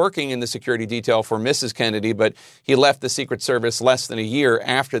continued working in the security detail for Mrs. Kennedy, but he left the Secret Service less than a year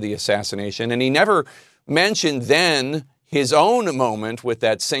after the assassination, and he never mentioned then his own moment with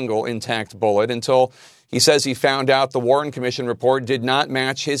that single intact bullet until he says he found out the Warren Commission report did not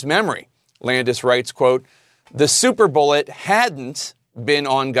match his memory. Landis writes, quote, "The super bullet hadn't been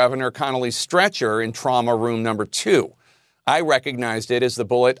on Governor Connally's stretcher in trauma room number 2. I recognized it as the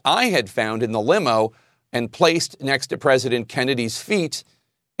bullet I had found in the limo and placed next to President Kennedy's feet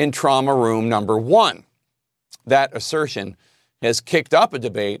in trauma room number 1. That assertion has kicked up a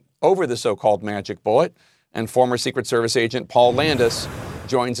debate over the so-called magic bullet, and former Secret Service agent Paul Landis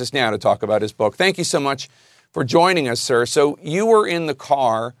joins us now to talk about his book. Thank you so much for joining us, sir. So you were in the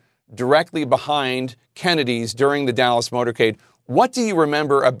car directly behind Kennedy's during the Dallas motorcade. What do you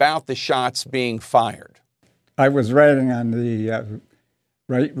remember about the shots being fired? I was riding on the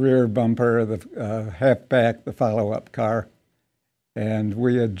right rear bumper of the halfback, the follow-up car, and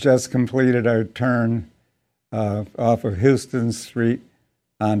we had just completed our turn off of Houston Street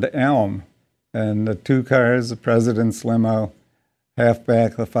onto Elm. And the two cars, the president's limo,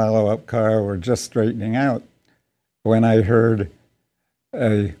 halfback, the follow-up car, were just straightening out when I heard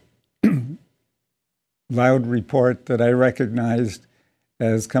a loud report that I recognized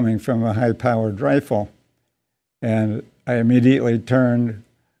as coming from a high-powered rifle. And I immediately turned,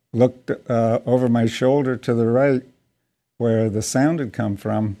 looked over my shoulder to the right where the sound had come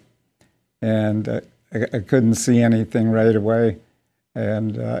from, and I couldn't see anything right away.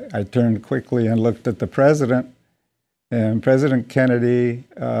 And I turned quickly and looked at the president, and President Kennedy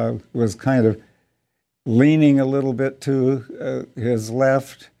was kind of leaning a little bit to his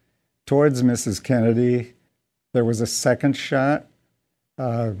left towards Mrs. Kennedy. There was a second shot.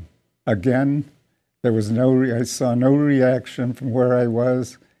 Again, there was I saw no reaction from where I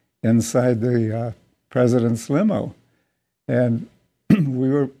was inside the president's limo. And we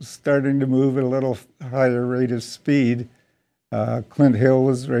were starting to move at a little higher rate of speed. Clint Hill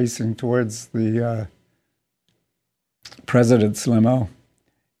was racing towards the president's limo.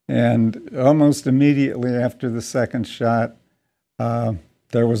 And almost immediately after the second shot,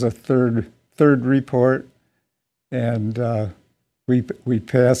 there was a third report, and we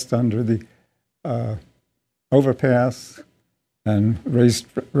passed under the overpass and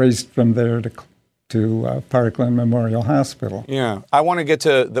raced from there to Parkland Memorial Hospital. Yeah, I want to get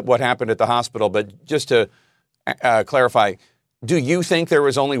to what happened at the hospital, but just to clarify, do you think there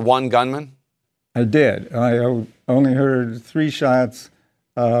was only one gunman? I did. I only heard 3 shots.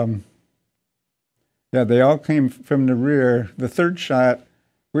 They all came from the rear. The third shot,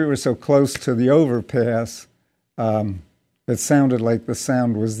 we were so close to the overpass, it sounded like the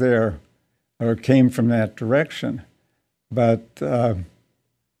sound was there or came from that direction. But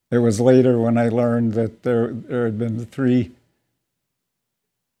it was later when I learned that there had been 3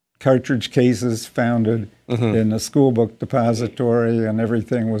 cartridge cases founded in the school book depository, and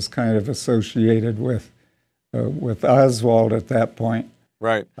everything was kind of associated with Oswald at that point.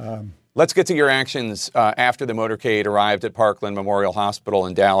 Right. Let's get to your actions after the motorcade arrived at Parkland Memorial Hospital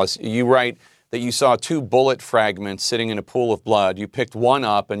in Dallas. You write that you saw 2 bullet fragments sitting in a pool of blood. You picked one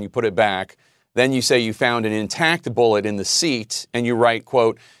up and you put it back. Then you say you found an intact bullet in the seat, and you write,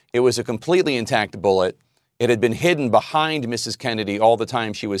 quote, "It was a completely intact bullet. It had been hidden behind Mrs. Kennedy all the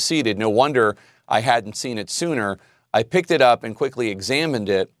time she was seated. No wonder I hadn't seen it sooner. I picked it up and quickly examined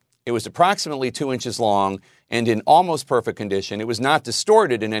it. It was approximately 2 inches long and in almost perfect condition. It was not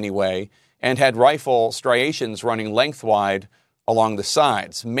distorted in any way and had rifle striations running lengthwise along the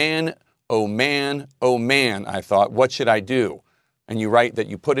sides. Man, oh man, oh man, I thought, what should I do? And you write that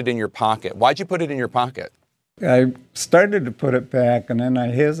you put it in your pocket. Why'd you put it in your pocket? I started to put it back, and then I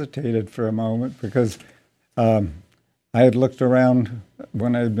hesitated for a moment because I had looked around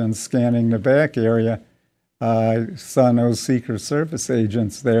when I'd been scanning the back area. I saw no Secret Service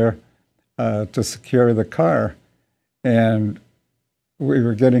agents there to secure the car, and we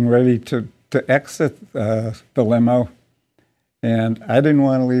were getting ready to exit the limo, and I didn't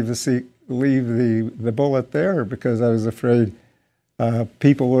want to leave the bullet there because I was afraid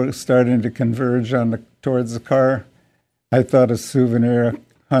people were starting to converge towards the car. I thought a souvenir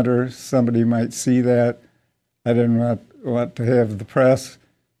hunter, somebody might see that. I didn't want to have the press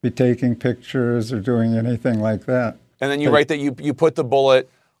be taking pictures or doing anything like that. And then you write that you put the bullet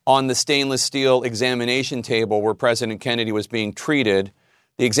on the stainless steel examination table where President Kennedy was being treated.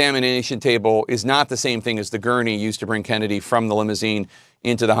 The examination table is not the same thing as the gurney used to bring Kennedy from the limousine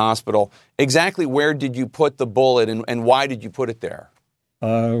into the hospital. Exactly where did you put the bullet, and why did you put it there?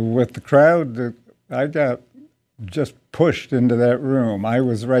 With the crowd, I got just pushed into that room. I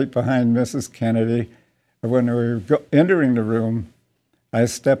was right behind Mrs. Kennedy. When we were entering the room, I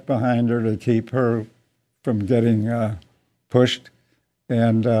stepped behind her to keep her from getting pushed.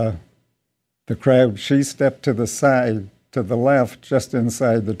 And the crowd, she stepped to the side, to the left, just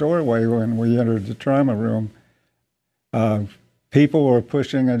inside the doorway when we entered the trauma room. People were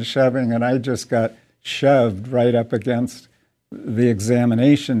pushing and shoving, and I just got shoved right up against the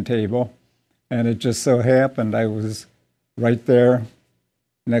examination table. And it just so happened I was right there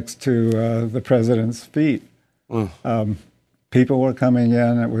next to the president's feet. People were coming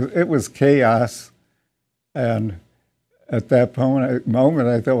in. It was chaos. And at that moment,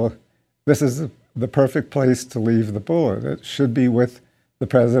 I thought, well, this is the perfect place to leave the bullet. It should be with the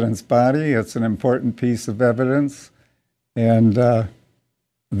president's body. It's an important piece of evidence. And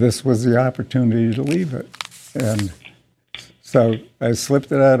this was the opportunity to leave it. And so I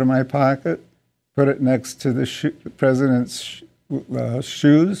slipped it out of my pocket, put it next to the president's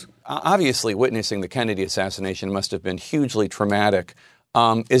shoes. Obviously, witnessing the Kennedy assassination must have been hugely traumatic.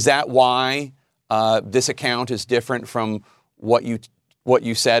 Is that why this account is different from what you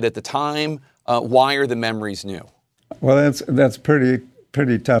said at the time? Why are the memories new? Well, that's pretty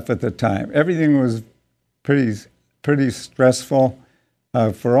tough at the time. Everything was pretty stressful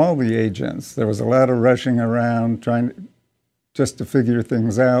for all the agents. There was a lot of rushing around, trying just to figure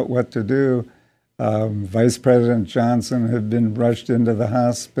things out, what to do. Vice President Johnson had been rushed into the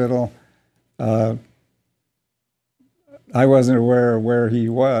hospital. I wasn't aware of where he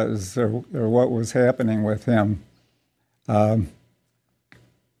was or what was happening with him. I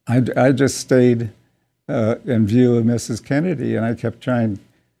just stayed in view of Mrs. Kennedy, and I kept trying.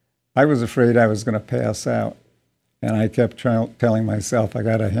 I was afraid I was going to pass out, and I kept telling myself, I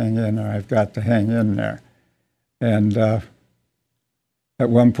got to hang in there, I've got to hang in there. And at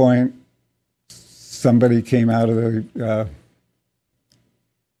one point, somebody came out of the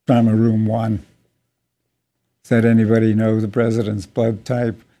trauma room 1, said, anybody know the president's blood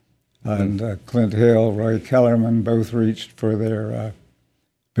type? And Clint Hill, Roy Kellerman both reached for their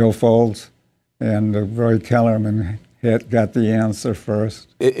billfolds, and Roy Kellerman got the answer first.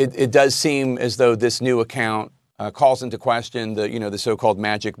 It does seem as though this new account calls into question the so-called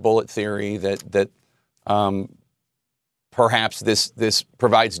magic bullet theory that perhaps this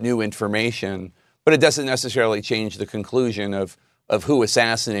provides new information, but it doesn't necessarily change the conclusion of who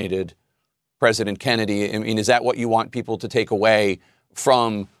assassinated President Kennedy. I mean, is that what you want people to take away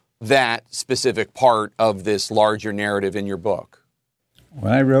from that specific part of this larger narrative in your book?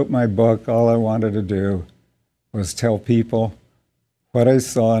 When I wrote my book, all I wanted to do was tell people what I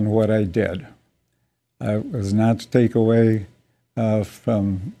saw and what I did. It was not to take away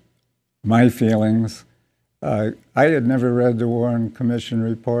from my feelings. I had never read the Warren Commission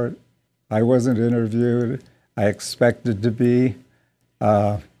report. I wasn't interviewed. I expected to be.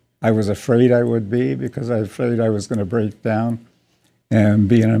 I was afraid I would be because I was afraid I was going to break down and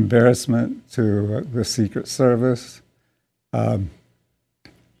be an embarrassment to the Secret Service. All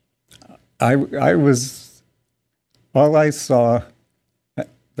I saw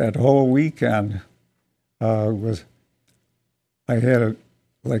that whole weekend was I had a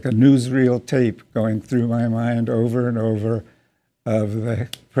newsreel tape going through my mind over and over of the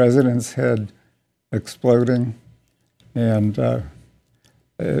president's head exploding, and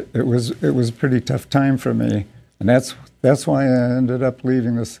it was a pretty tough time for me, and that's why I ended up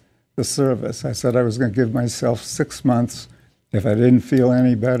leaving the service. I said I was going to give myself 6 months. If I didn't feel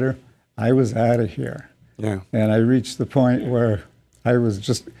any better, I was out of here. Yeah. And I reached the point where I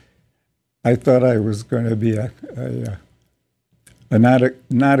thought I was going to be not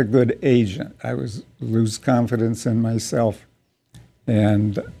a good agent. I lose confidence in myself,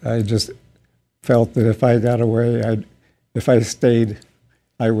 and I just felt that if I got away, if I stayed,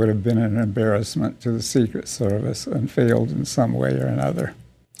 I would have been an embarrassment to the Secret Service and failed in some way or another.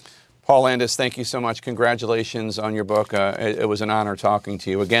 Paul Landis, thank you so much. Congratulations on your book. It was an honor talking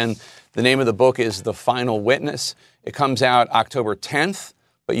to you. Again, the name of the book is The Final Witness. It comes out October 10th,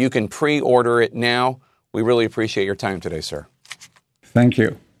 but you can pre-order it now. We really appreciate your time today, sir. Thank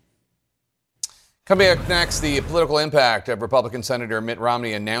you. Coming up next, the political impact of Republican Senator Mitt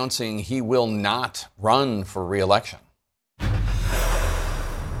Romney announcing he will not run for re-election.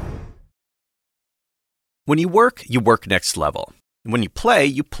 When you work next level. And when you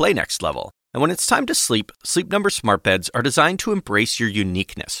play next level. And when it's time to sleep, Sleep Number smart beds are designed to embrace your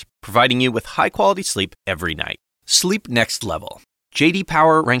uniqueness, providing you with high-quality sleep every night. Sleep next level. J.D.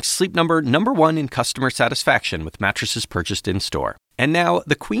 Power ranks Sleep Number #1 in customer satisfaction with mattresses purchased in-store. And now,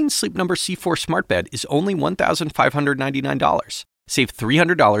 the Queen Sleep Number C4 smart bed is only $1,599. Save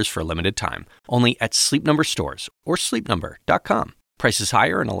 $300 for a limited time, only at Sleep Number stores or sleepnumber.com. Prices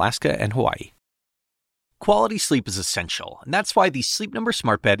higher in Alaska and Hawaii. Quality sleep is essential, and that's why the Sleep Number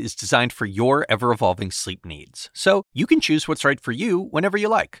smart bed is designed for your ever-evolving sleep needs. So you can choose what's right for you whenever you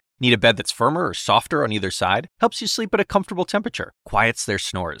like. Need a bed that's firmer or softer on either side? Helps you sleep at a comfortable temperature. Quiets their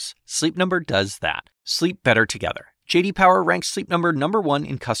snores. Sleep Number does that. Sleep better together. J.D. Power ranks Sleep Number #1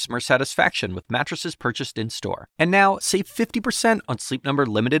 in customer satisfaction with mattresses purchased in-store. And now, save 50% on Sleep Number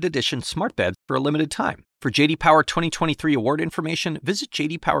limited edition smart beds for a limited time. For J.D. Power 2023 award information, visit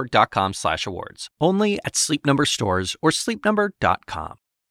jdpower.com/awards. Only at Sleep Number stores or sleepnumber.com.